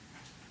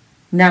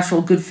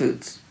natural good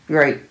foods,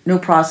 right? No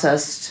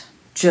processed,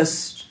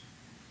 just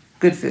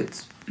good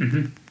foods.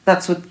 Mm-hmm.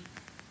 That's what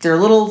they're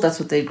little, that's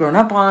what they'd grown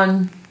up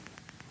on.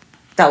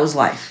 That was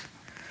life.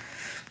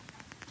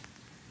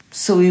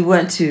 So we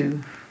went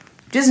to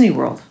Disney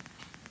World,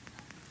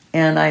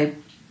 and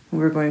we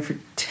were going for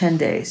 10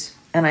 days,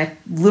 and I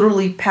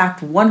literally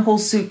packed one whole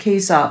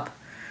suitcase up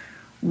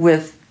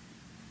with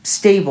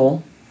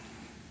stable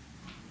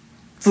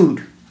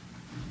food,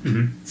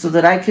 Mm-hmm. so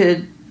that I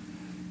could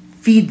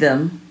feed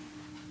them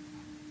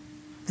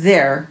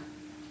there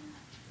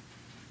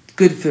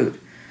good food.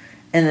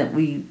 And that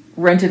we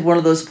rented one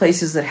of those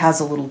places that has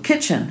a little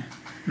kitchen.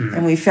 Mm-hmm.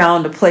 And we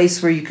found a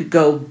place where you could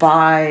go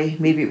buy,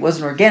 maybe it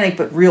wasn't organic,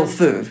 but real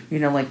food. You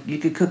know, like you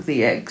could cook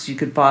the eggs. You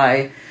could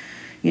buy,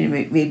 you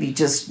know, maybe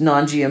just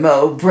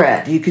non-GMO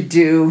bread. You could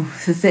do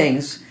the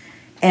things.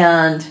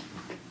 And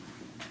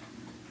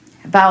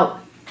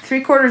about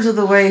 3/4 of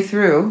the way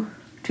through,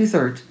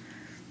 2/3,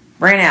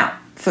 ran out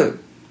food,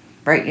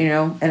 right? You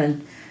know,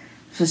 and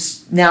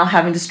just now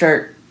having to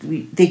start,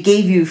 they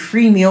gave you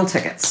free meal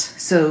tickets.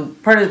 So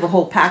part of the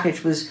whole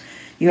package was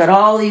you had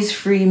all these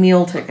free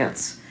meal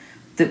tickets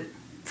that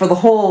for the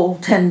whole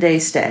 10-day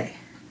stay.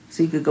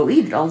 So you could go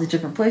eat at all these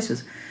different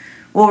places.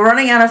 Well, we're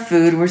running out of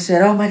food. We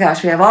said, oh my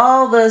gosh, we have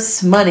all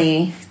this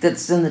money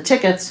that's in the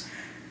tickets.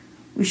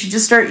 We should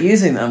just start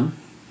using them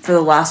for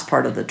the last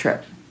part of the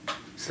trip.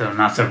 So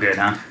not so good,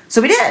 huh?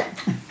 So we did.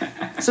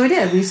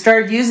 We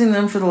started using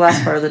them for the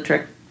last part of the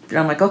trip. And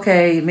I'm like,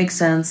 okay, it makes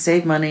sense.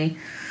 Save money.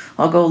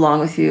 I'll go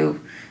along with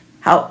you.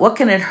 What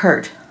can it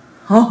hurt?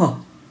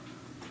 Oh,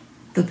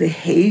 the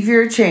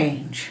behavior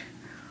change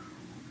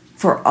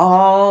for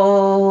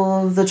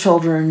all the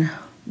children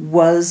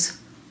was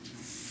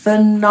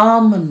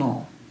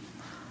phenomenal.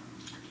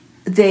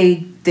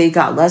 They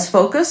got less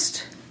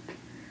focused.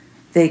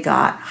 They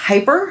got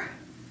hyper.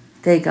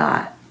 They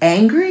got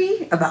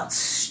angry about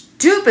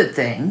stupid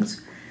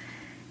things.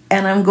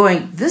 And I'm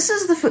going, this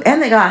is the food.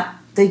 And they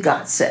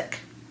got sick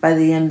by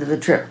the end of the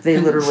trip. They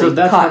literally so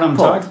that's caught what I'm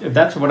talking.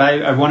 That's what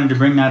I wanted to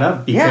bring that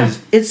up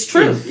because it's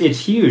true. It's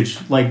huge.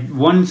 Like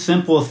one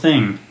simple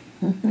thing,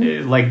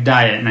 like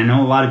diet, and I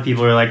know a lot of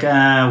people are like,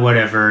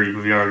 whatever,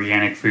 your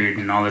organic food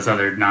and all this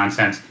other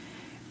nonsense.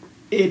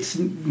 It's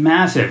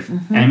massive.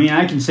 Mm-hmm. I mean,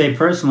 I can say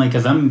personally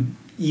because I'm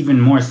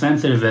even more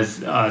sensitive as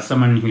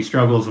someone who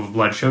struggles with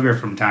blood sugar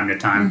from time to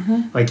time.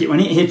 Mm-hmm. Like when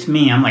it hits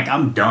me, I'm like,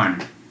 I'm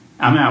done.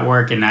 I'm at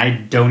work and I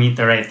don't eat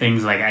the right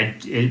things.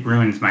 Like it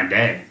ruins my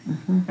day.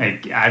 Mm-hmm.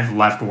 Like I've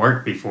left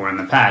work before in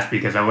the past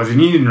because I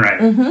wasn't eating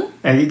right. Mm-hmm.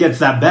 And it gets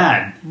that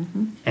bad.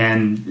 Mm-hmm.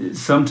 And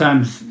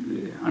sometimes,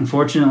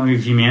 unfortunately,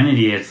 with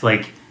humanity, it's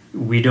like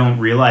we don't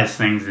realize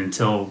things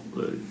until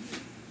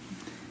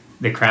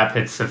the crap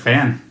hits the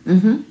fan.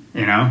 Mm-hmm.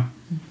 You know.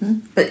 Mm-hmm.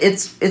 But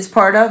it's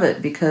part of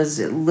it because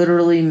it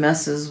literally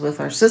messes with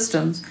our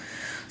systems.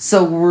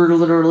 So we're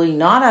literally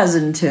not as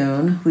in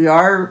tune. We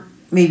are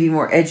maybe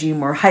more edgy,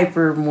 more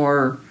hyper,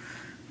 more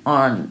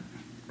on,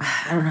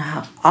 I don't know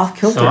how, off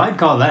kilter. So I'd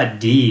call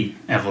that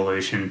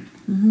de-evolution.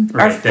 Mm-hmm.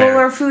 Right there.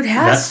 Our food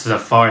has. That's the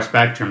far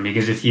spectrum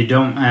because if you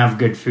don't have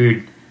good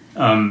food,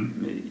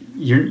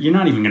 you're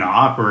not even going to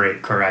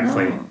operate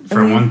correctly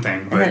for one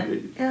thing. But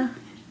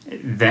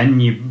then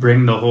you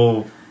bring the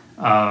whole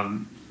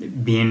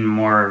being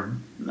more,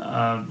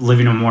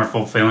 living a more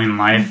fulfilling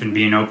life and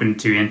being open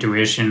to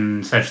intuition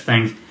and such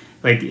things.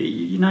 Like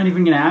you're not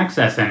even going to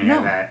access any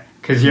of that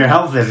because your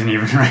health isn't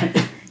even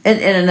right. And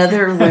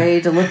another way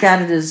to look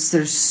at it is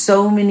there's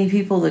so many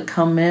people that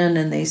come in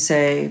and they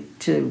say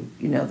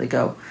they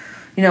go,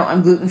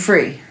 I'm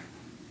gluten-free,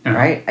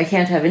 right? I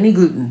can't have any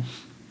gluten.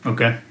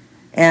 Okay.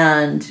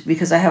 And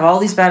because I have all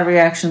these bad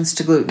reactions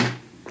to gluten.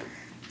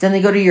 Then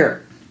they go to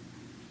Europe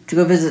to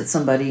go visit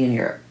somebody in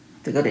Europe.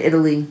 They go to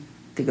Italy.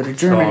 They go to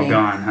Germany. It's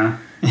all gone, huh?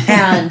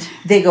 And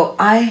they go,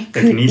 I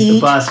could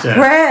eat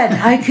bread.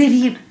 I could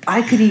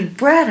eat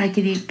bread. I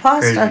could eat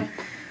pasta. Crazy.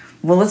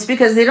 Well, it's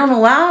because they don't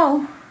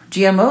allow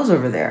GMOs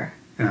over there.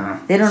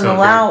 They don't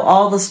allow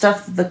all the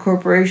stuff that the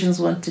corporations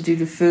want to do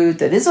to food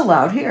that is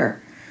allowed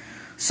here.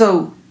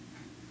 So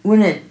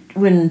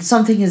when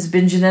something has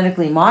been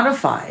genetically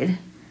modified,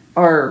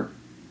 or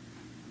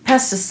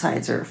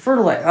pesticides or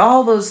fertilizer,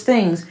 all those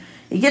things,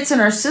 it gets in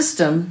our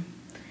system.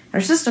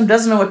 Our system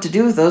doesn't know what to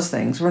do with those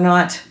things. We're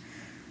not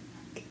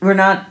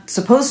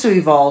supposed to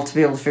evolve to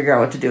be able to figure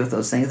out what to do with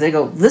those things. They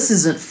go, this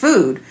isn't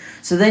food.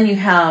 So then you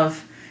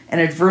have an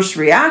adverse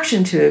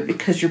reaction to it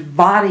because your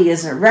body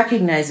isn't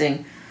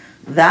recognizing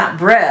that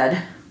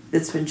bread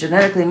that's been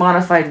genetically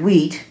modified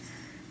wheat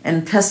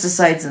and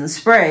pesticides and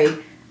spray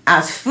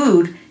as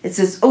food. It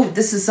says, oh,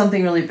 this is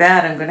something really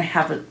bad. I'm going to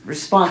have a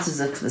response as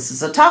if this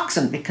is a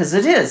toxin, because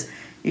it is.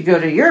 You go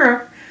to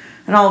Europe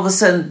and all of a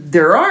sudden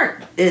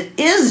it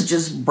is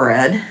just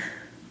bread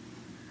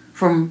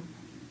from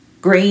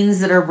grains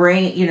that our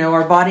brain,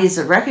 our bodies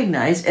that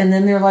recognize, and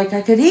then they're like,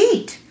 I could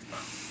eat.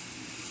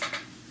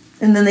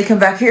 And then they come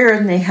back here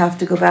and they have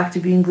to go back to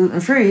being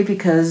gluten-free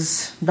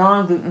because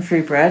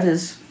non-gluten-free bread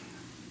is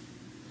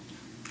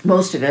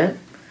most of it.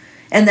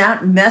 And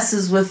that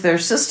messes with their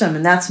system,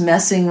 and that's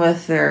messing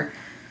with their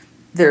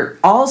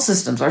all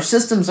systems. Our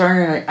systems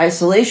aren't in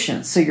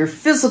isolation. So your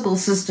physical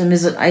system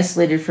isn't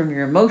isolated from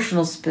your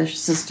emotional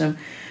system,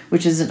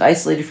 which isn't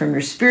isolated from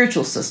your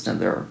spiritual system.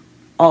 They're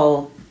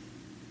all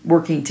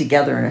working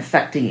together and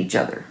affecting each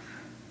other.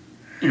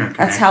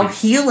 That's how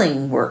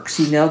healing works,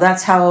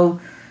 That's how,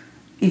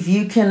 if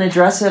you can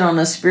address it on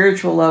a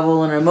spiritual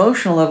level and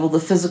emotional level, the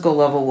physical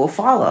level will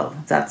follow.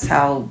 That's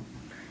how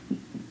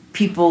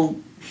people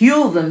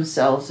heal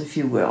themselves, if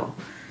you will.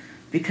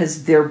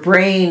 Because their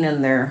brain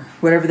and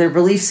whatever their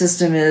belief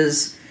system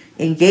is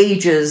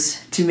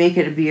engages to make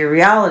it be a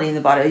reality, and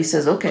the body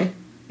says, okay,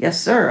 yes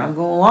sir, I'm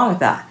going along with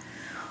that.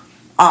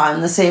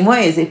 In the same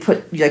way as they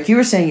put, like you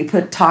were saying, you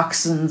put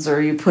toxins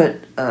or you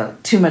put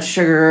too much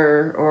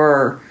sugar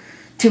or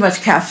too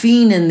much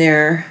caffeine in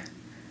there,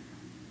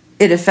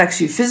 it affects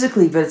you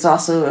physically, but it's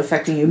also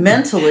affecting you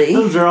mentally.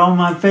 Those are all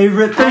my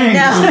favorite things.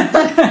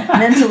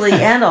 Mentally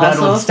and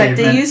also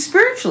affecting you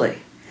spiritually.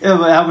 Yeah,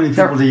 but how many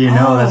people do you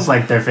know that's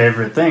like their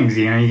favorite things?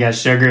 You got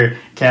sugar,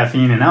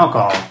 caffeine, and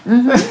alcohol.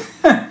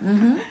 Mm-hmm.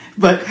 Mm-hmm.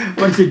 But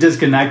once you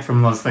disconnect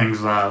from those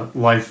things,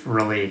 life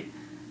really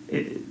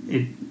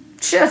it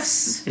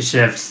shifts. It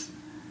shifts.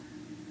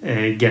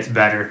 It gets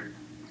better.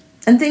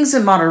 And things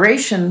in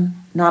moderation,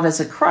 not as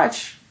a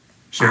crutch.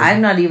 Sure.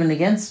 I'm not even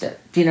against it.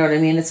 Do you know what I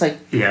mean? It's like,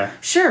 yeah,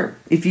 sure.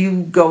 If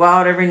you go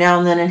out every now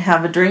and then and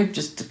have a drink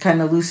just to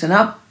kind of loosen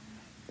up,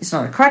 it's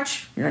not a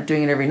crutch. You're not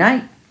doing it every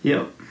night.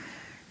 Yep.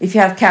 If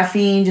you have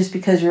caffeine just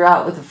because you're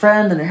out with a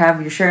friend and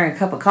you're sharing a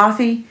cup of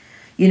coffee,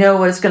 you know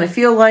what it's going to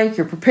feel like.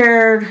 You're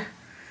prepared.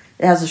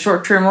 It has a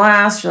short-term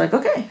last. You're like,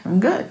 okay, I'm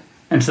good.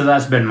 And so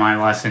that's been my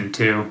lesson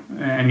too.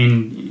 I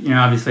mean,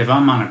 obviously if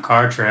I'm on a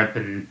car trip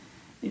and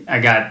I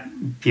got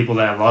people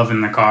that I love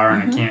in the car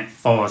and I can't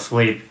fall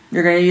asleep,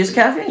 you're going to use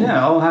caffeine.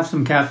 Yeah, I'll have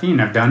some caffeine.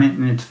 I've done it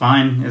and it's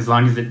fine as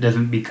long as it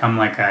doesn't become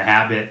like a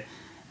habit.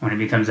 When it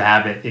becomes a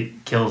habit,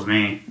 it kills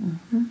me.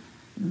 Mm-hmm.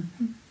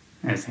 Mm-hmm.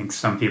 I think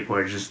some people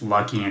are just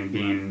lucky in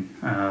being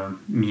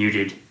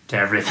muted to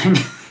everything.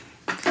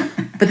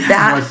 But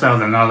that more so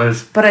than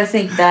others. But I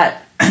think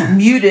that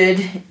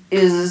muted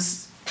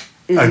is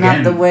again,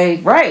 not the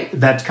way. Right.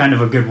 That's kind of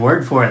a good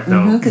word for it,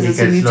 though, because it's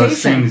a mutation.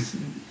 Those things,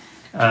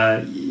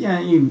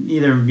 you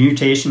either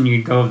mutation,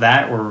 you'd go with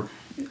that, or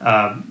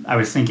I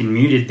was thinking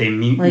muted. They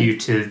mute you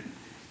to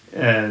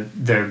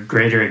the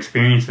greater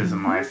experiences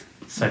in life,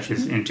 such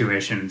as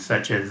intuition,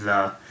 such as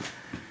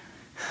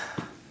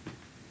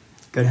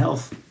good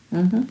health.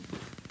 Mm-hmm.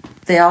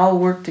 They all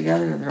work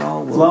together. They're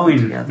all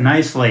flowing together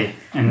nicely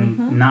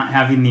and not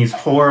having these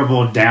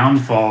horrible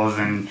downfalls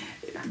and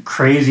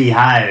crazy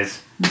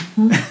highs.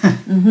 Mm-hmm.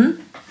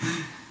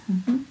 Mm-hmm.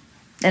 Mm-hmm.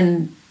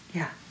 And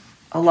yeah,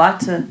 a lot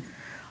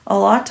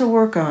to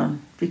work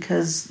on,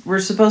 because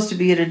we're supposed to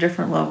be at a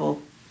different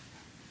level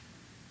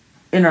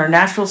in our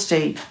natural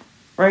state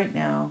right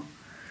now.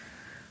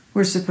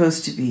 We're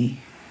supposed to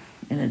be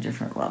in a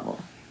different level,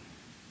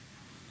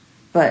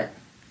 but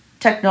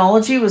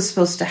technology was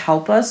supposed to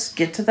help us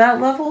get to that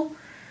level,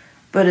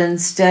 but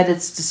instead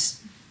it's just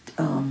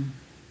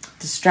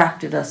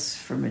distracted us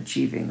from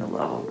achieving the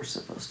level we're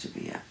supposed to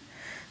be at.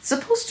 It's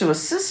supposed to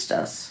assist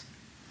us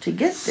to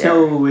get there.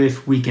 So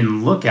if we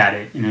can look at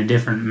it in a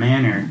different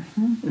manner,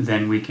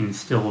 then we can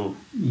still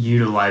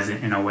utilize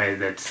it in a way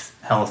that's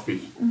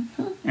healthy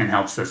and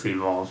helps us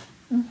evolve.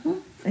 Mm-hmm.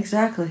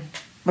 Exactly.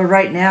 But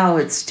right now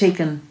it's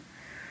taken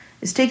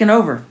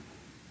over,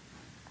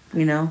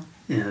 Yeah,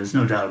 there's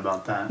no doubt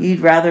about that.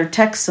 You'd rather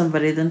text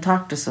somebody than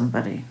talk to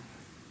somebody.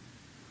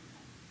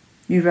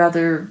 You'd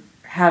rather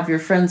have your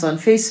friends on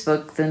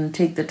Facebook than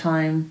take the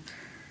time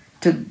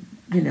to,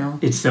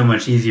 It's so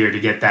much easier to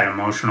get that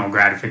emotional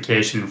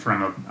gratification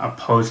from a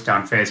post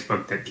on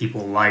Facebook that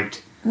people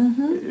liked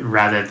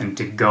rather than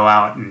to go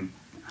out and,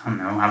 I don't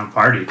know, have a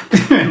party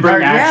and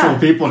bring actual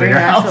people to your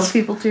house. Bring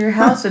actual people to your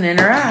house and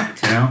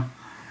interact.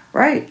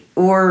 Right.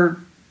 Or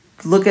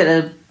look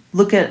at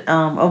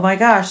oh my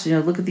gosh,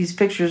 look at these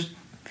pictures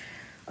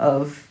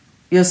of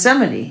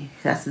Yosemite.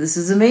 This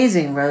is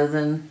amazing, rather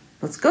than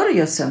let's go to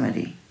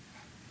Yosemite.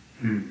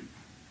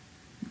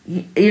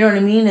 You know what I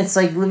mean? It's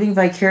like living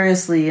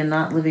vicariously and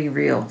not living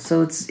real.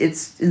 So it's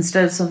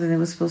instead of something that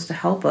was supposed to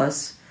help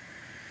us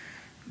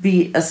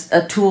be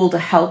a tool to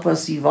help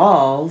us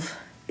evolve,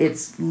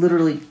 it's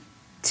literally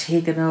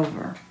taken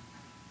over.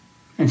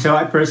 And so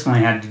I personally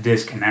had to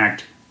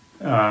disconnect.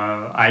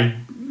 I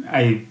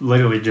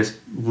literally just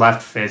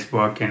left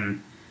Facebook,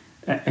 and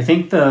I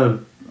think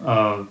the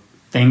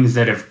things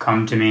that have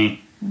come to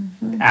me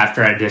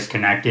after I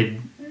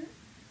disconnected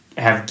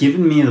have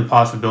given me the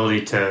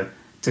possibility to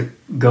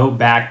go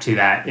back to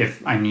that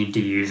if I need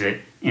to use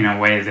it in a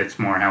way that's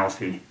more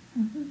healthy.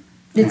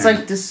 It's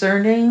like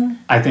discerning.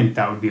 I think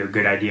that would be a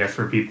good idea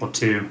for people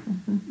too.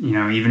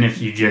 Even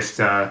if you just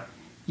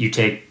you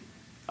take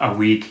a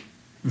week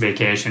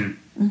vacation,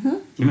 Mm-hmm.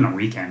 even a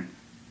weekend.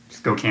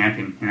 Just go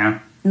camping, you know?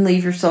 And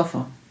leave your cell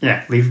phone.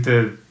 Yeah, leave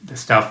the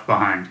stuff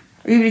behind.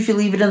 Or even if you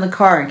leave it in the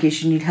car in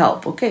case you need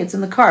help. Okay, it's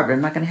in the car, but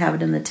I'm not going to have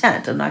it in the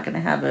tent. I'm not going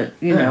to have it,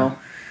 you know,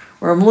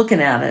 where I'm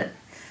looking at it.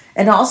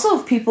 And also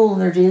if people in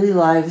their daily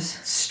lives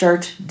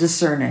start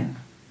discerning.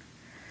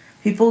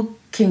 People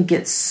can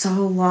get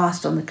so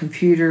lost on the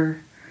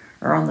computer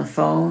or on the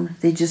phone.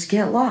 They just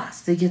get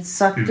lost. They get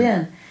sucked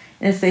in.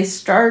 And if they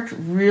start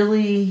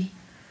really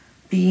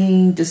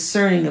being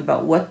discerning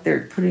about what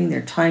they're putting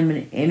their time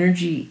and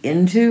energy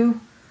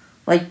into,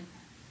 like,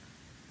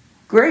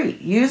 great,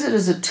 use it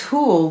as a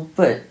tool,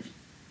 but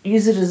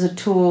use it as a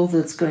tool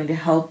that's going to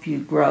help you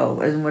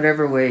grow in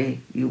whatever way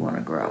you want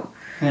to grow.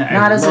 Yeah,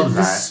 Not I as a love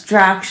that.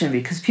 distraction,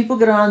 because people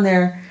get on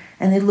there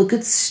and they look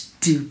at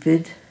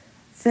stupid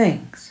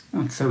things.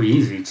 Oh, it's so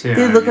easy, too.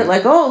 They look at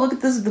like, oh, look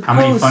at this, the how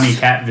post. many funny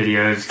cat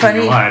videos can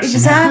you watch?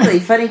 Exactly,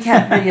 funny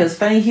cat videos,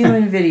 funny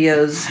human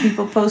videos,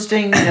 people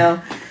posting, you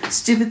know,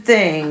 stupid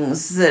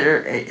things that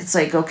are, it's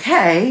like,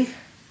 okay,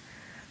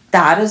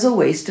 that is a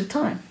waste of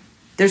time.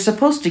 They're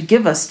supposed to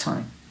give us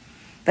time.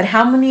 But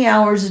how many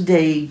hours a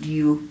day do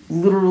you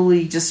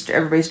literally just,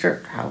 everybody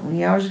start, how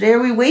many hours a day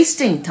are we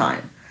wasting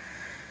time?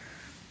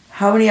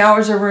 How many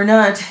hours are we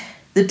not,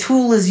 the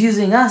tool is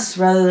using us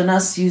rather than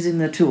us using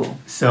the tool?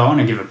 So I want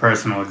to give a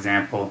personal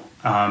example.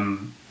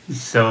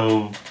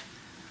 So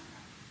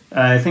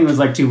I think it was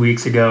like 2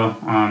 weeks ago.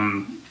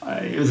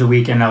 It was a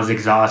weekend. I was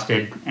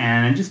exhausted,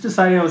 and I just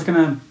decided I was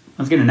gonna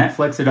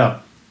Netflix it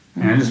up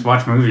and I just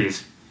watch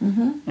movies.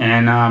 Mm-hmm.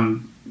 And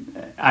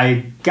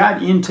I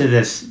got into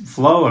this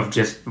flow of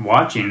just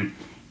watching,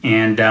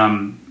 and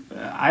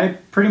I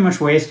pretty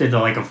much wasted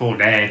like a full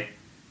day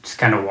just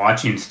kind of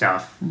watching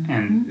stuff. Mm-hmm.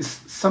 And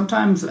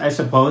sometimes I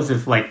suppose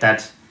if like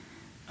that's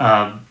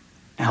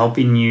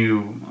helping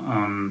you,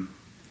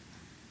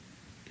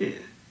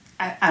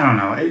 I don't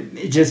know.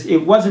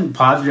 It wasn't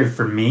positive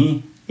for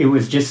me. It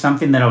was just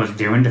something that I was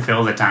doing to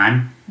fill the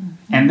time.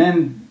 Mm-hmm. And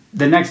then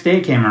the next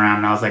day came around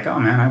and I was like, oh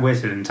man, I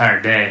wasted an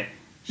entire day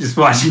just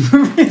watching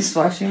movies. Just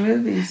watching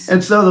movies.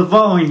 And so the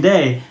following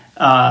day,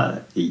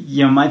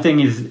 you know, my thing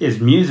is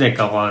music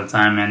a lot of the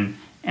time.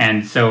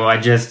 And so I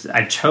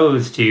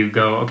chose to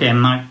go, okay,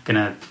 I'm not going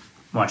to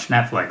watch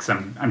Netflix.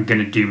 I'm going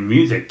to do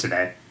music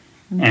today.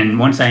 Mm-hmm. And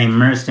once I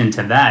immersed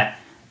into that,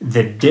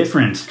 the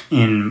difference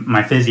in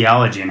my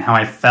physiology and how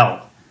I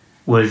felt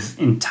was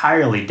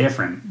entirely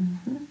different. Mm-hmm.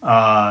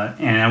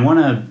 And I want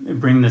to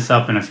bring this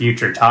up in a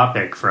future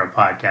topic for a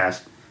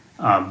podcast.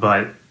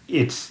 But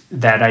it's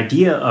that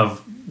idea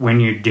of when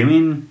you're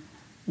doing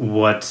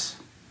what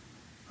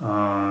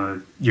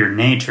your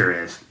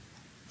nature is.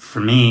 For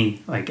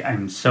me, like,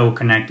 I'm so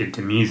connected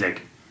to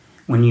music.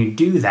 When you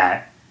do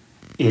that,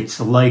 it's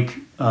like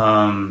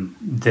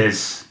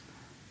this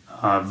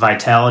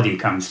vitality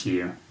comes to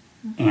you,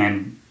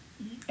 and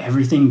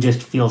everything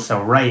just feels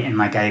so right. And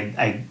like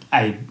I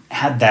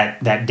had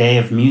that day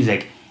of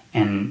music,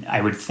 and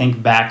I would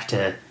think back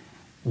to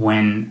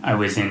when I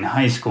was in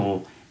high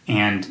school,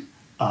 and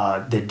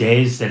the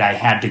days that I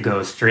had to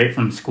go straight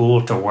from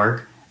school to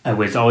work, I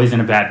was always in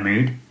a bad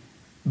mood.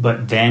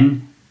 But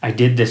then I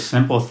did this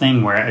simple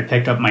thing where I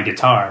picked up my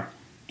guitar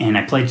and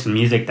I played some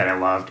music that I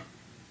loved,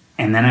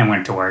 and then I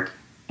went to work,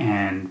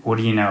 and what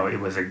do you know, it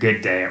was a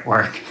good day at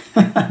work.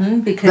 Mm-hmm,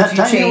 because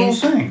you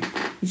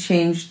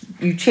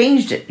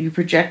changed it. You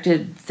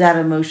projected that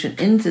emotion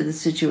into the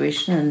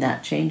situation, and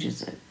that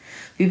changes it.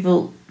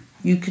 People,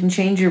 you can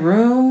change your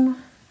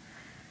room.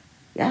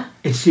 Yeah.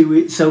 It's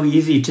so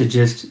easy to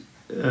just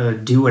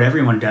do what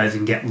everyone does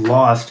and get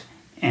lost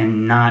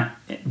and not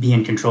be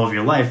in control of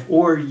your life,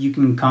 or you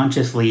can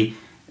consciously,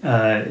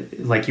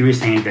 like you were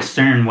saying,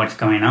 discern what's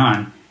going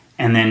on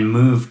and then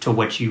move to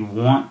what you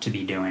want to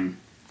be doing.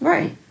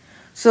 Right.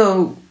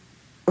 So,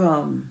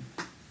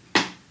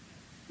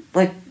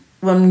 like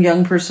one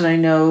young person I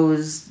know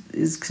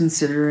is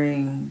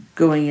considering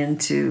going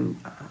into,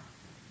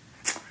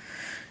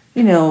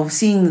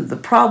 seeing the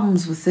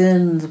problems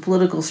within the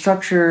political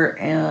structure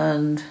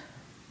and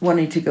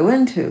wanting to go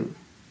into,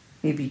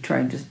 maybe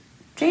trying to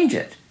change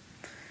it.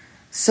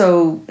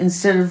 So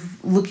instead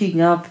of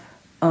looking up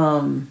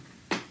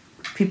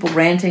people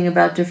ranting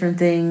about different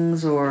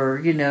things or,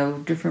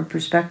 different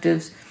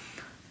perspectives,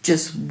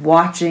 just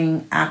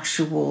watching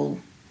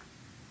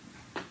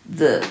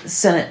the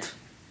Senate,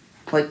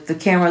 like the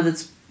camera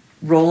that's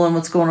rolling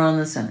what's going on in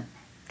the Senate,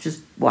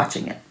 just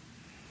watching it.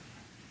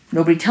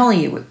 Nobody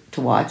telling you what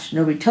to watch,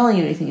 nobody telling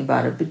you anything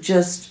about it, but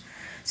just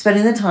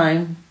spending the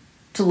time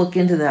to look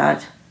into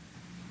that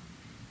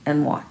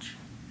and watch.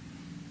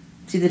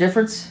 See the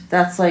difference?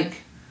 That's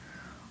like,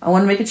 I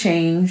want to make a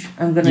change.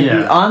 I'm going to be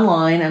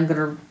online. I'm going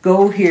to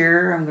go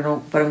here.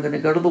 But I'm going to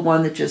go to the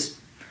one that just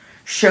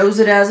shows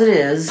it as it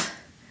is,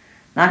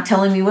 not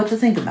telling me what to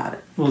think about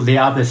it. Well, the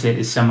opposite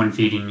is someone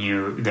feeding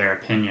you their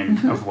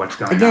opinion of what's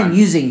going on. Again,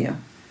 using you.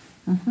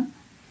 Mm-hmm.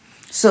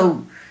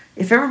 So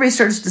if everybody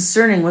starts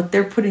discerning what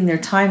they're putting their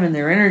time and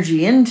their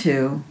energy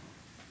into,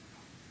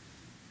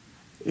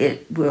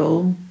 it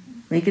will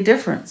make a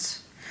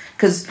difference.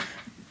 Because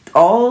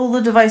all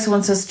the device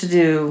wants us to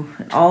do,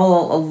 a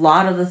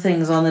lot of the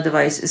things on the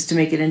device is to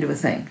make it into a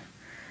thing,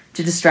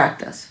 to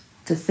distract us,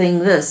 to thing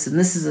this, and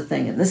this is a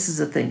thing, and this is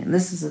a thing, and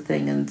this is a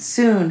thing, and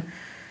soon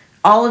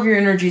all of your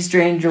energy is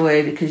drained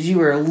away because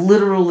you are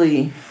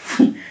literally,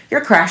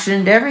 you're crashing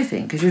into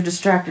everything because you're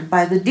distracted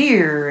by the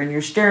deer, and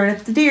you're staring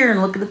at the deer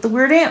and looking at the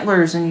weird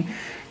antlers, and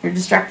you're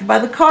distracted by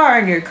the car,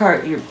 and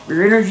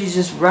your energy's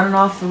just running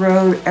off the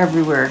road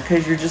everywhere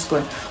because you're just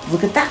going,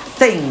 look at that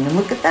thing, and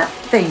look at that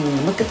thing,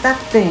 and look at that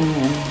thing,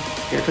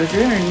 and there goes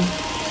your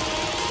energy.